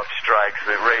follow-up strikes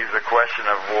that raised the question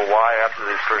of, well, why after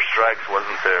these first strikes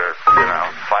wasn't there,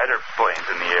 fighter planes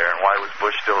in the air, and why was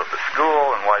Bush still at the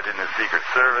school, and why didn't his Secret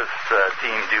Service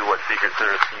team do what Secret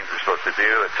Service teams are supposed to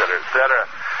do, et cetera, et cetera.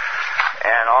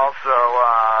 And also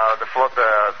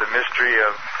the mystery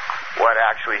of what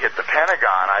actually hit the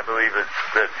Pentagon. I believe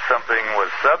that something was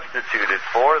substituted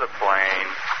for the plane,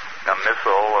 a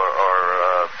missile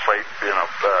or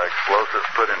explosives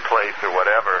put in place or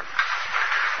whatever.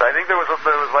 So I think there was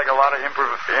like a lot of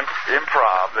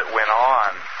improv that went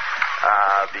on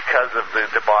because of the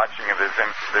debauching of this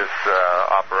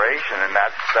operation, and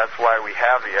that's why we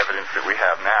have the evidence that we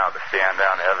have now, the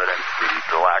stand-down evidence,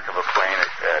 the lack of a plane at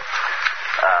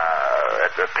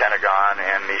the Pentagon,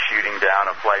 and the shooting down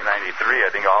of Flight 93.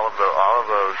 I think all of those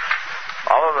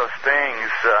things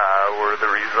were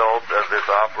the result of this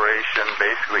operation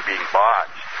basically being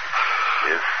botched.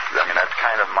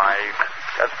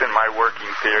 That's been my working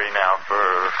theory now for,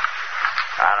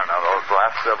 I don't know, those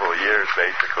last several years,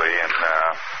 basically. And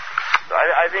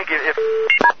I think if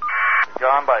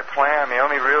gone by plan, the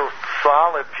only real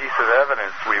solid piece of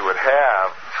evidence we would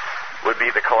have would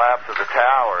be the collapse of the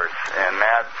towers. And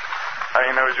that,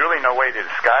 there was really no way to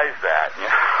disguise that,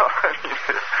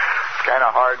 It's kind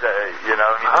of hard to,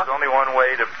 there's only one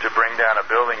way to bring down a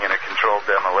building in a controlled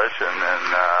demolition, and,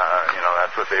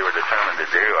 That's what they were determined to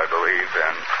do, I believe,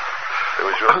 and there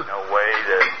was really no way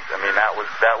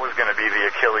that was going to be the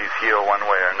Achilles heel one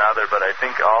way or another, but I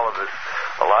think a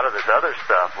lot of this other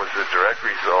stuff was the direct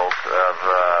result of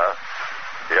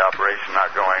the operation not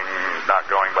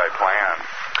going by plan.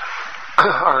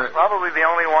 All right. Probably the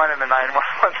only one in the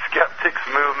 911 skeptics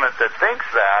movement that thinks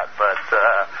that, but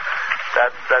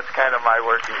that's kind of my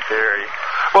working theory.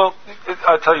 Well,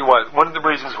 I'll tell you what. One of the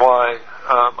reasons why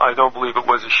I don't believe it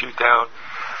was a shoot down,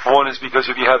 one is because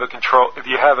if you have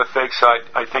a fake site,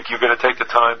 I think you're going to take the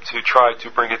time to try to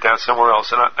bring it down somewhere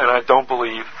else, and I don't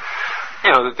believe,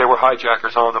 that there were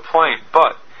hijackers on the plane.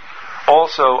 But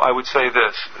also, I would say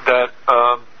this, that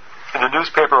in the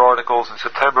newspaper articles on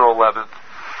September 11th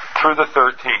through the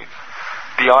 13th,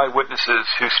 the eyewitnesses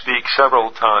who speak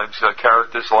several times,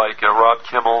 characters like Rob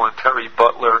Kimmel and Terry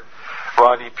Butler,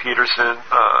 Rodney Peterson,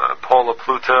 Paula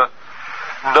Pluta,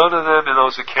 none of them in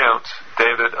those accounts,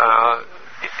 David,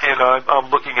 and I'm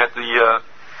looking at the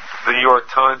New York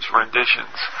Times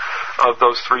renditions of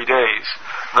those 3 days,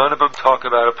 none of them talk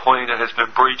about a plane that has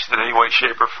been breached in any way,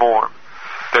 shape, or form.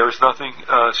 There is nothing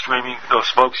streaming, no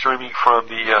smoke streaming from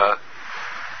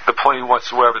the plane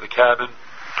whatsoever, the cabin.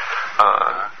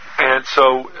 And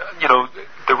so,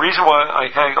 the reason why I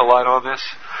hang a lot on this,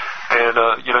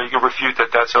 and, you can refute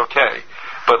that that's okay,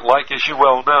 but like, as you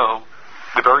well know,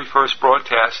 the very first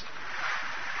broadcast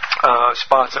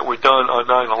spots that were done on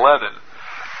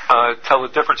 9/11 tell a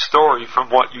different story from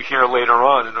what you hear later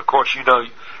on, and of course,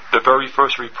 the very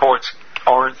first reports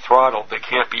aren't throttled, they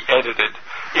can't be edited.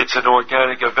 It's an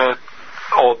organic event,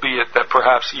 albeit that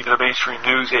perhaps even the mainstream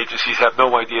news agencies have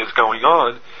no idea is going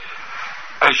on.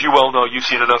 As you well know, you've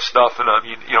seen enough stuff, and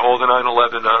all the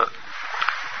 9/11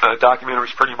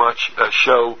 documentaries pretty much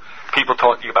show people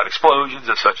talking about explosions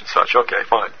and such and such. Okay,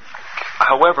 fine.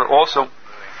 However, also,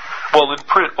 in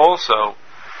print also,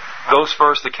 those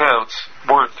first accounts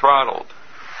weren't throttled.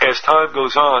 As time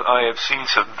goes on, I have seen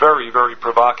some very, very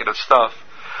provocative stuff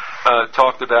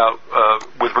talked about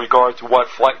with regard to what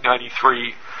Flight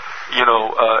 93,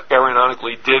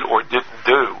 aeronautically did or didn't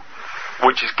do,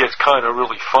 which gets kind of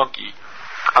really funky.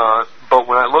 But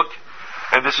when I look,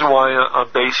 and this is why I'm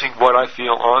basing what I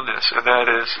feel on this, and that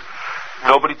is,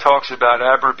 nobody talks about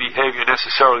aberrant behavior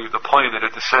necessarily of the plane, that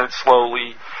it descends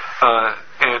slowly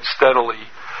and steadily.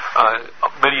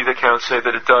 Many of the accounts say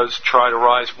that it does try to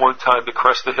rise one time to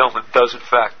crest the hill, and does in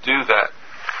fact do that.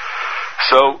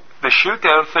 So the shoot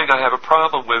down thing I have a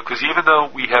problem with, because even though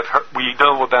we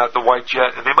know about the white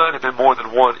jet, and there might have been more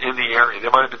than one in the area,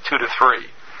 there might have been 2 to 3.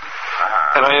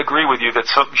 And I agree with you that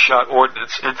something shot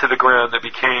ordnance into the ground that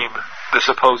became the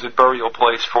supposed burial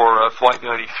place for Flight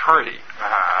 93.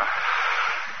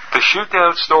 The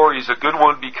shoot-down story is a good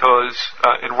one because,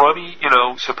 and Rummy,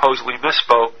 supposedly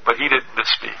misspoke, but he didn't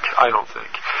misspeak, I don't think.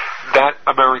 That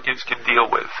Americans can deal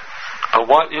with.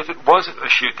 What if it wasn't a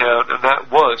shoot-down, and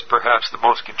that was perhaps the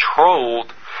most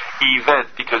controlled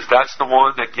event, because that's the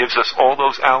one that gives us all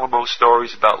those Alamo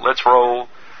stories about let's roll,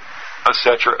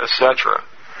 etc., etc.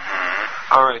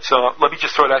 All right, so let me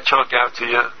just throw that chunk out to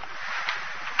you,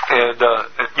 and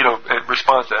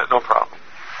respond to that. No problem.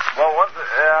 Well,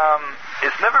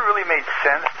 it's never really made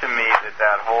sense to me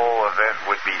that whole event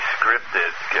would be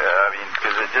scripted.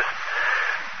 Because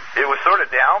it was sort of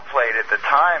downplayed at the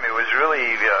time. It was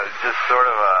really just sort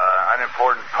of an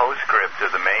unimportant postscript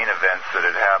to the main events that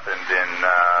had happened in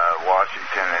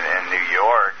Washington and New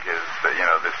York.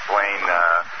 This plane.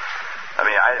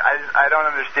 I don't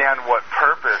understand what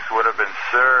purpose would have been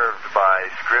served by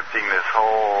scripting this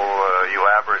whole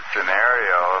elaborate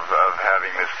scenario of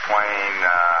having this plane,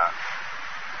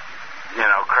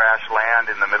 crash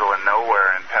land in the middle of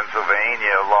nowhere in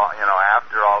Pennsylvania,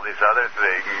 after all these other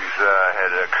things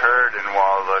had occurred, and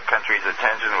while the country's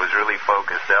attention was really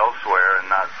focused elsewhere, and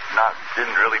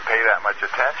didn't really pay that much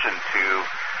attention to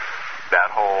that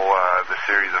whole the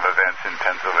series of events in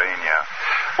Pennsylvania.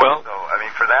 Well, so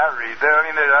for that reason, there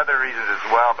are other reasons as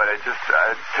well, but it just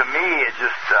to me,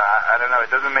 I don't know,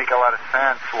 it doesn't make a lot of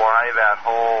sense why that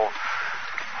whole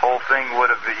thing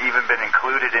would have even been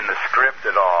included in the script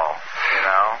at all.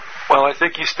 Well, I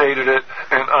think you stated it,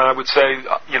 and I would say,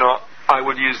 I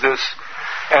would use this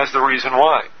as the reason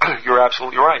why. You're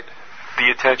absolutely right. The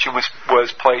attention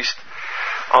was placed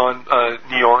on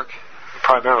New York,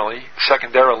 primarily,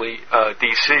 secondarily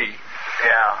D.C.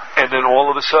 Yeah. And then all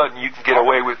of a sudden you can get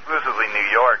away with... Exclusively New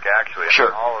York, actually. Sure.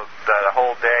 The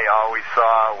whole day, all we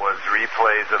saw was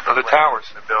replays of the towers.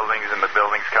 The buildings and the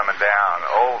buildings coming down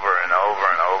over and over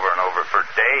and over and over for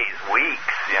days,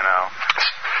 weeks,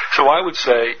 So I would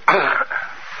say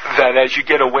that as you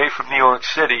get away from New York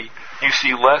City, you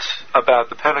see less about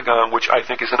the Pentagon, which I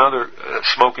think is another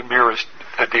smoke and mirrors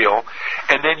deal,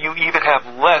 and then you even have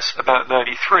less about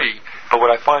 93. But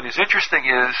what I find is interesting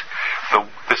is the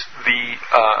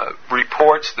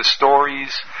reports, the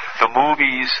stories, the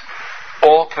movies,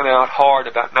 all come out hard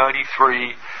about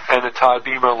 93 and the Todd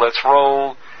Beamer Let's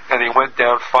Roll, and they went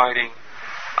down fighting.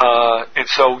 And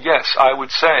so, yes, I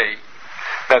would say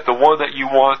that the one that you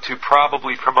want to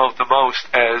probably promote the most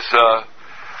as,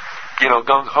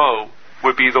 gung-ho,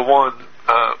 would be the one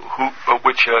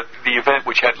the event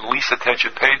which had least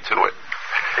attention paid to it.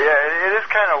 Yeah, it is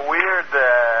kind of weird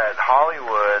that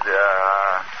Hollywood,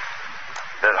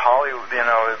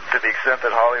 to the extent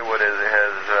that Hollywood has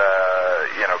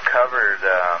covered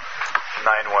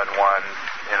 911,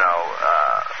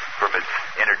 from its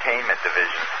entertainment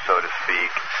division, so to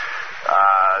speak.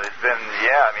 It's been,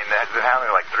 it's been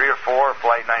having like 3 or 4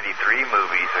 Flight 93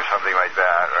 movies or something like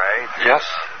that, right? Yes,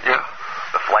 yeah.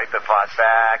 The Flight That Fought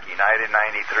Back, United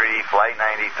 93, Flight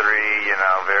 93,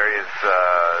 various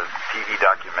TV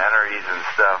documentaries and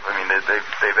stuff. I mean,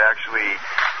 they've actually,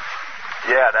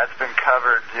 that's been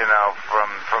covered,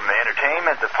 from the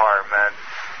entertainment department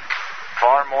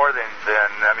far more than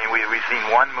we've seen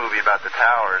one movie about the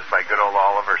towers by good old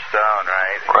Oliver Stone,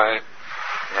 right? Right.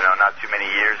 Not too many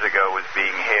years ago was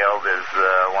being hailed as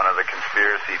one of the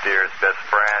conspiracy theorists' best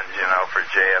friends, for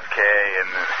JFK, and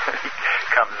he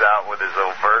comes out with his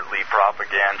overtly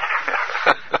propaganda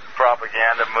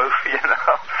movie,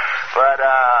 But,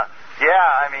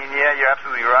 you're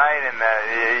absolutely right, and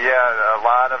a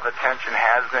lot of attention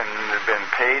has been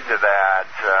paid to that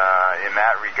in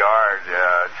that regard,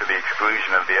 to the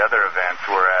exclusion of the other events,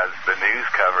 whereas the news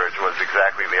coverage was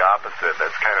exactly the opposite.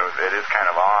 It is kind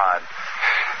of odd.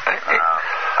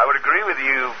 I would agree with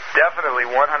you definitely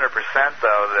 100%,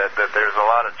 though, that there's a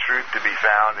lot of truth to be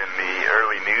found in the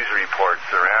early news reports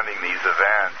surrounding these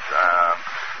events.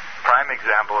 Prime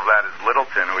example of that is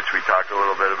Littleton, which we talked a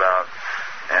little bit about.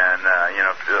 And,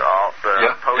 all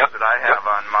the posts that I have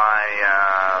on my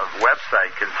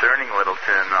website concerning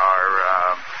Littleton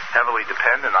are heavily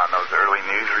dependent on those early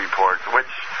news reports, which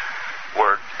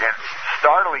were in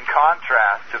startling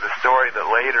contrast to the story that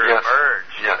later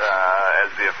emerged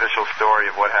as the official story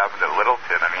of what happened at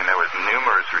Littleton. I mean, there was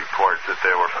numerous reports that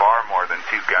there were far more than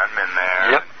 2 gunmen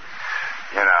there. Yep.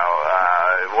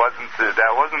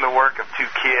 That wasn't the work of 2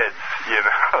 kids.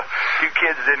 2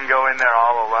 kids didn't go in there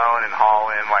all alone and haul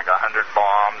in like 100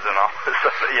 bombs and all this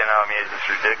stuff. It's just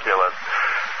ridiculous.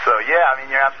 So,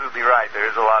 you're absolutely right.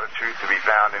 There's a lot of truth to be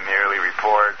found in the early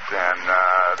reports, and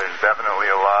there's definitely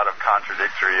a lot of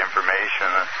contradictory information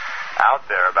out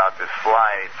there about this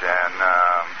flight. And,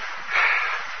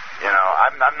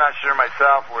 I'm not sure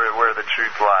myself where the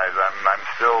truth lies. I'm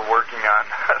still working on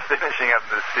finishing up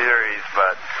the series,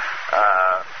 but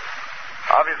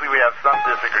obviously we have some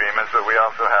disagreements, but we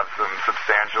also have some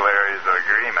substantial areas of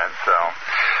agreement. So,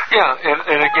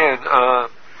 and again,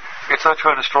 it's not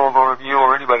trying to strong-arm you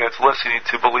or anybody that's listening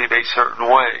to believe a certain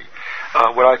way.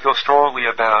 What I feel strongly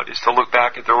about is to look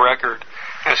back at the record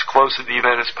as close to the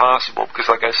event as possible, because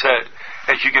like I said,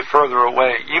 as you get further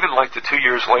away, even like the 2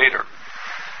 years later,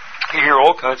 you hear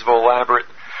all kinds of elaborate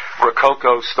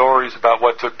Rococo stories about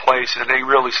what took place, and they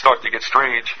really start to get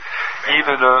strange.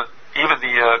 Even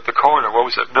the coroner, what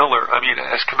was it, Miller,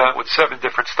 has come out with 7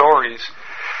 different stories.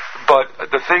 But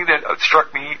the thing that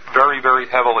struck me very, very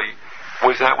heavily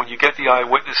was that when you get the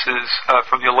eyewitnesses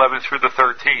from the 11th through the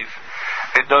 13th,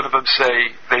 and none of them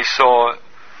say they saw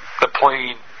the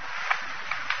plane,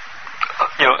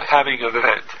 having an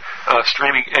event,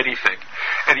 streaming anything.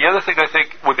 And the other thing I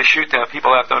think with the shoot-down,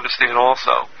 people have to understand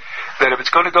also, that if it's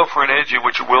going to go for an engine,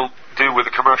 which it will do with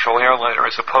a commercial airliner,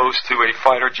 as opposed to a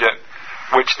fighter jet,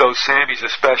 which those Sammies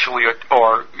especially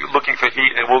are looking for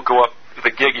heat and will go up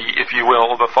the giggy, if you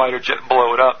will, of a fighter jet and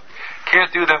blow it up.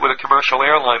 Can't do that with a commercial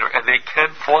airliner, and they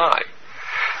can fly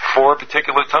for a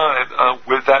particular time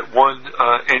with that one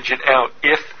engine out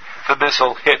if the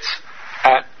missile hits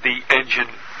at the engine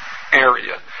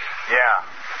area. Yeah.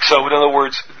 So in other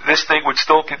words, this thing would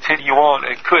still continue on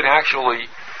and could actually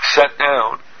set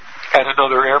down at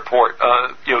another airport,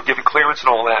 given clearance and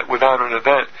all that without an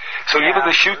event. So even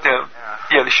the shoot-down,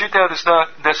 the shoot-down is not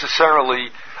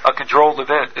necessarily a controlled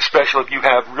event, especially if you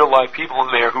have real-life people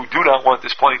in there who do not want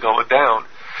this plane going down.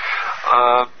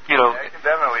 It can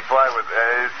definitely fly with.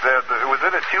 Was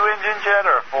it a 2-engine jet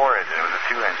or a 4-engine? It was a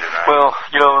 2-engine, right? Well,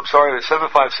 I'm sorry, the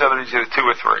 757 is either 2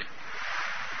 or 3.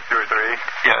 2 or 3?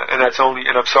 Yeah, and that's only.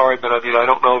 And I'm sorry, but I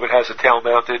don't know if it has a tail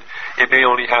mounted. It may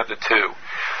only have the 2.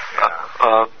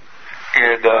 Yeah.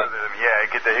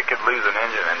 It could lose an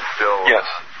engine and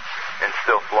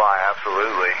still fly,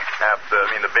 absolutely. I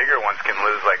mean, the bigger ones can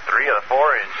lose like 3 of the 4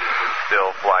 inches and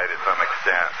still fly to some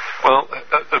extent. Well,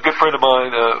 a good friend of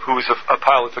mine who was a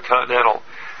pilot for Continental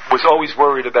was always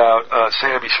worried about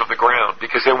Sammys from the ground,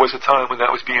 because there was a time when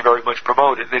that was being very much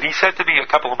promoted. And he said to me a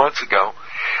couple of months ago,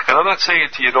 and I'm not saying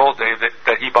to you at all, Dave,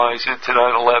 that he buys into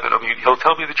 9/11. I mean, he'll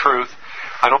tell me the truth.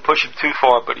 I don't push him too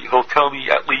far, but he'll tell me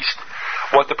at least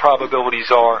what the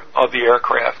probabilities are of the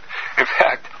aircraft. In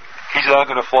fact, he's now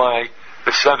going to fly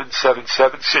the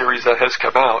 777 series that has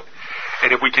come out.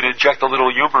 And if we can inject a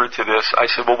little humor into this, I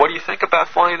said, well, what do you think about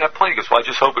flying that plane? He goes, well, I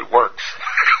just hope it works.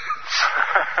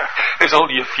 There's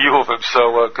only a few of them,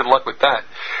 so good luck with that.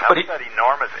 But that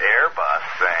enormous Airbus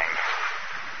thing.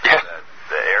 Yeah.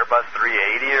 The Airbus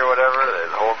 380 or whatever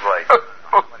that holds like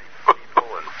how many people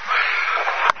and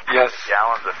yes.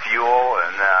 gallons of fuel.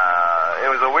 And it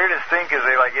was the weirdest thing because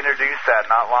they like introduced that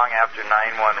not long after 9/11,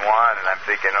 and I'm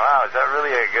thinking, wow, is that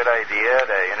really a good idea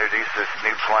to introduce this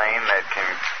new plane that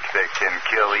can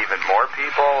kill even more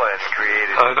people and create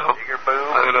a bigger boom?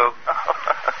 I know.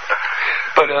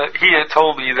 But he had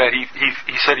told me that he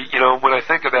said, you know, when I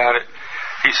think about it,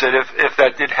 he said if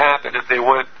that did happen, if they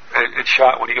went and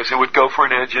shot one, he goes, it would go for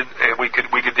an engine, and we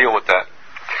could deal with that,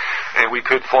 and we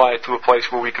could fly it to a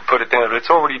place where we could put it down. And it's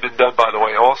already been done, by the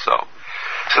way, also.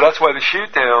 So that's why the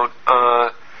shoot down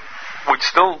would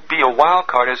still be a wild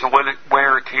card as to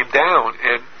where it came down.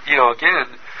 And you know,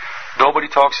 again, nobody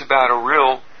talks about a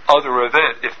real other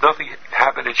event. If nothing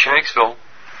happened in Shanksville,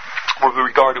 with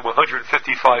regard to a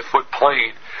 155-foot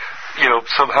plane, you know,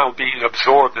 somehow being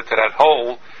absorbed into that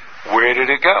hole, where did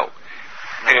it go?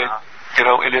 And you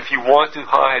know, and if you want to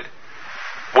hide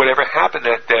whatever happened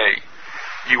that day,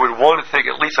 you would want to think,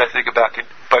 at least I think about it,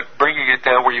 but bringing it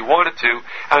down where you wanted to.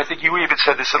 And I think you even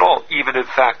said this at all, even in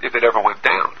fact, if it ever went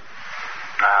down.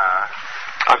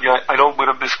 I mean, I don't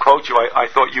want to misquote you. I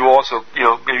thought you also, you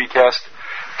know, maybe cast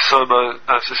some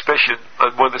suspicion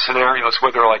on one of the scenarios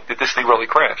where they're like, did this thing really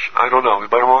crash? I don't know. Am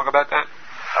I wrong about that?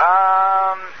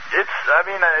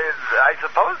 I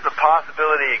suppose the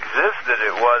possibility exists that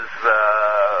it was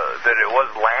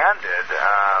landed.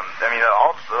 I mean,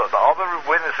 all the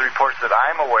witness reports that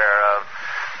I'm aware of,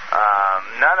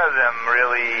 none of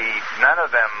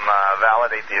them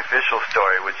validate the official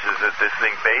story, which is that this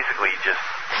thing basically just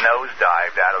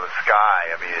nosedived out of the sky.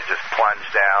 I mean, it just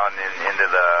plunged down into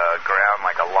the ground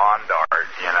like a lawn dart,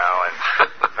 you know. And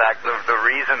in fact, the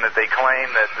reason that they claim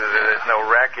that there's no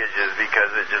wreckage is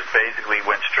because it just basically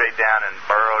went straight down and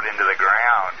burrowed into the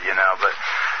ground, you know. But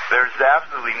there's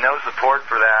absolutely no support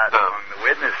for that among the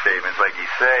witness statements, like you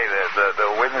say.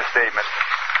 The witness statements,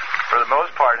 for the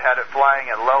most part, had it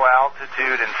flying at low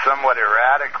altitude and somewhat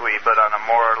erratically, but on a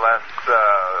more or less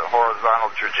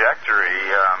horizontal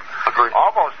trajectory,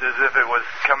 almost as if it was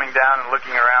coming down and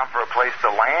looking around for a place to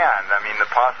land. I mean, the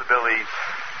possibility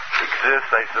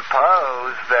exists, I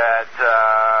suppose, that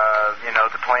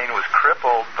the plane was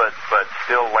crippled, but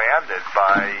still landed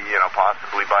by,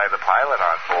 possibly by the pilot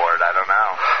on board. I don't know.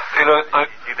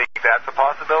 Do you think that's a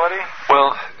possibility?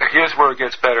 Well, here's where it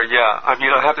gets better. Yeah, I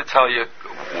mean, I have to tell you,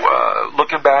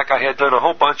 looking back, I had done a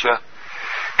whole bunch of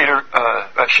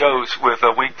shows with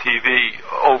Wink TV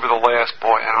over the last,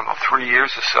 3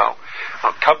 years or so.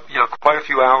 Quite a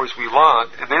few hours we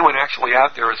logged, and they went actually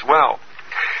out there as well.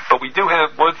 But we do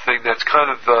have one thing that's kind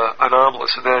of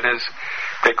anomalous, and that is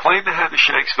they claim to have the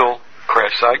Shanksville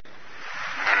crash site.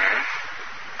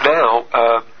 Now,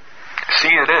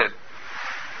 CNN,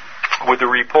 with the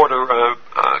reporter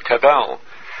Cabell,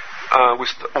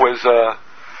 was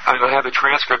and I have a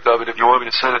transcript of it. If you want me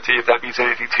to send it to you, if that means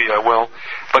anything to you, I will.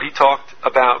 But he talked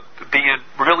about being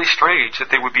really strange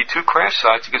that there would be two crash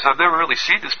sites, because I've never really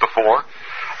seen this before.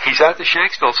 He's at the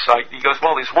Shanksville site, and he goes,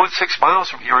 well, there's one 6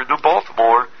 miles from here in New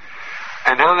Baltimore.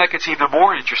 And now that gets even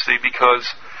more interesting, because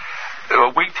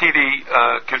Wing TV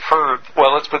confirmed,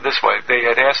 well, let's put it this way. They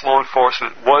had asked law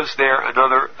enforcement, was there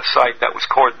another site that was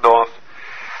cordoned off?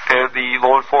 And the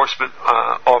law enforcement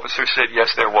officer said,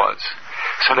 yes, there was.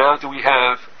 So now do we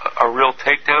have a real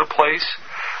takedown place?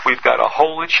 We've got a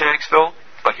hole in Shanksville,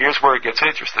 but here's where it gets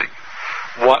interesting.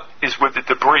 What is with the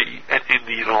debris at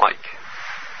Indian Lake?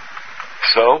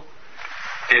 So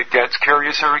it gets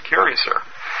curiouser and curiouser.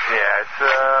 Yeah, it's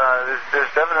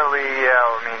there's definitely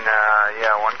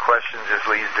one question just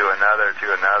leads to another.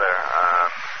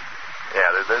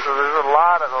 There's a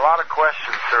lot of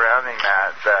questions surrounding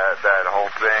that whole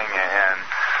thing, and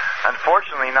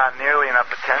unfortunately not nearly enough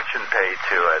attention paid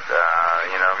to it.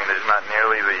 There's not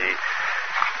nearly the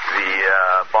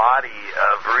body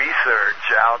of research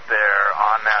out there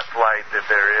on that flight that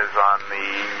there is on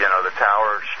the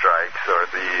tower strikes or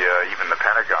even the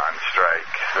Pentagon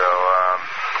strike. So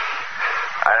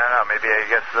maybe I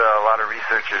guess a lot of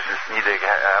researchers just need to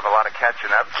have a lot of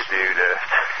catching up to do to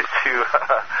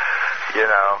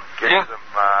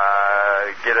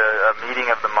get a meeting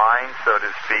of the mind, so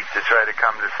to speak, to try to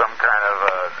come to some kind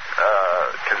of a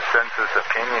consensus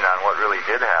opinion on what really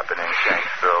did happen in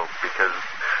Shanksville, because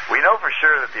we know for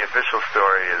sure that the official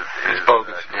story is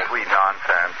bogus, complete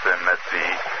nonsense, and that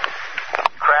the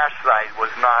crash site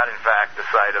was not, in fact, the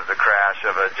site of the crash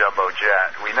of a jumbo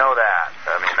jet. We know that.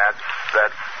 I mean, that's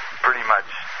pretty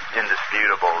much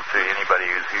indisputable to anybody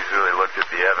who's really looked at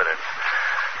the evidence.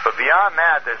 But beyond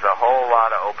that, there's a whole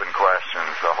lot of open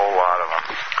questions, a whole lot of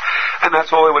them. And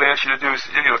that's all I would ask you to do is,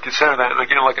 consider that. And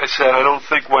again, like I said, I don't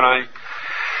think what I,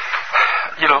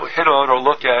 hit on or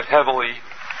look at heavily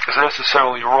is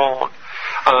necessarily wrong.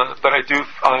 But I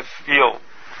feel,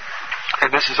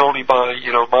 and this is only by,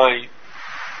 my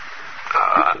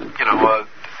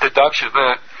deduction,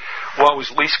 that what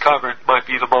was least covered might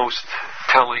be the most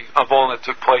telling of all that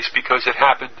took place, because it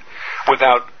happened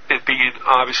without it being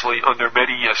obviously under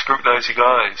many scrutinizing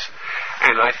eyes.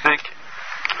 And I think,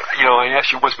 I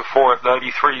asked you once before if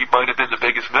 93 might have been the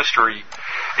biggest mystery.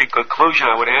 In conclusion,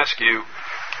 I would ask you,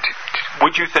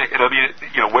 would you think, and I mean,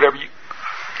 whatever you,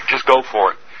 just go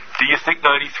for it. Do you think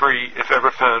 93, if ever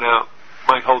found out,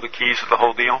 might hold the keys to the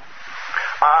whole deal?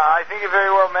 I think it very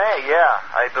well may, yeah.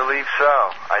 I believe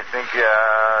so. I think,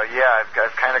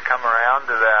 I've kind of come around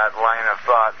to that line of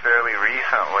thought fairly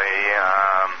recently.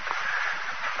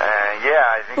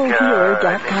 I think it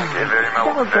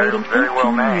very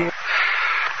well may.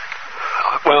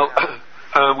 Well,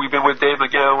 we've been with Dave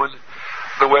McGowan.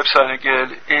 The website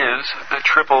again is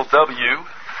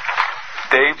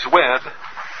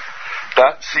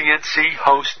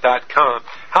www.davesweb.cnchost.com.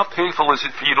 How painful is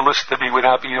it for you to listen to me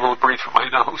without being able to breathe from my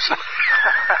nose?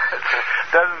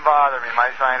 Doesn't bother me. My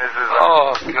sinuses aren't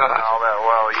all that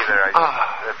well either.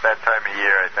 At that time of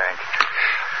year, I think.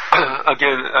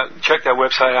 Again, check that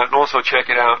website out, and also check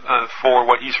it out for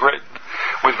what he's written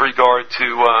with regard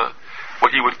to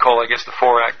what he would call, I guess, the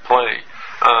 4-act play.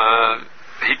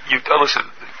 Listen,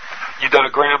 you've done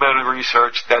a great amount of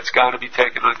research that's got to be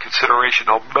taken into consideration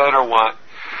no matter what.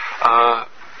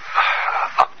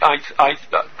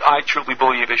 I truly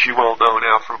believe, as you well know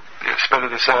now from spending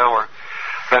this hour,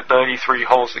 that 93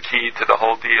 holds the key to the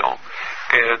whole deal.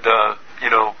 And,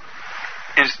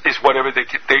 is whatever they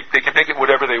can make it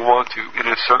whatever they want to in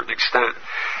a certain extent.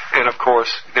 And of course,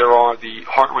 there are the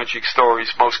heart-wrenching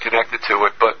stories most connected to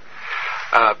it, but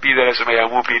be that as it may, I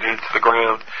won't beat it into the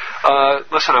ground.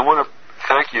 Listen, I want to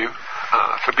thank you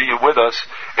for being with us,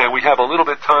 and we have a little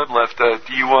bit of time left.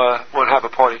 Do you want to have a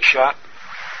parting shot?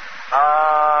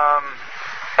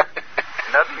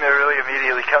 Nothing that really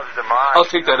immediately comes to mind. I'll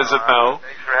take that as a no.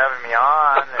 Thanks for having me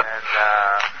on, and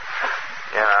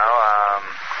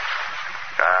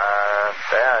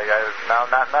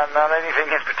not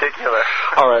anything in particular.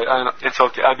 All right, it's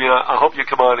okay. I mean, I hope you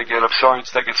come on again. I'm sorry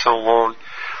it's taken so long,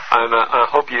 and I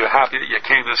hope you're happy that you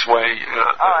came this way.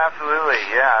 Absolutely.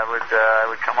 Yeah, I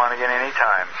would come on again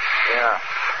anytime. Yeah.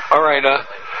 All right.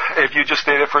 If you just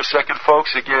stay there for a second,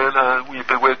 folks. Again, we've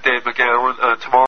been with Dave McGowan. Tomorrow.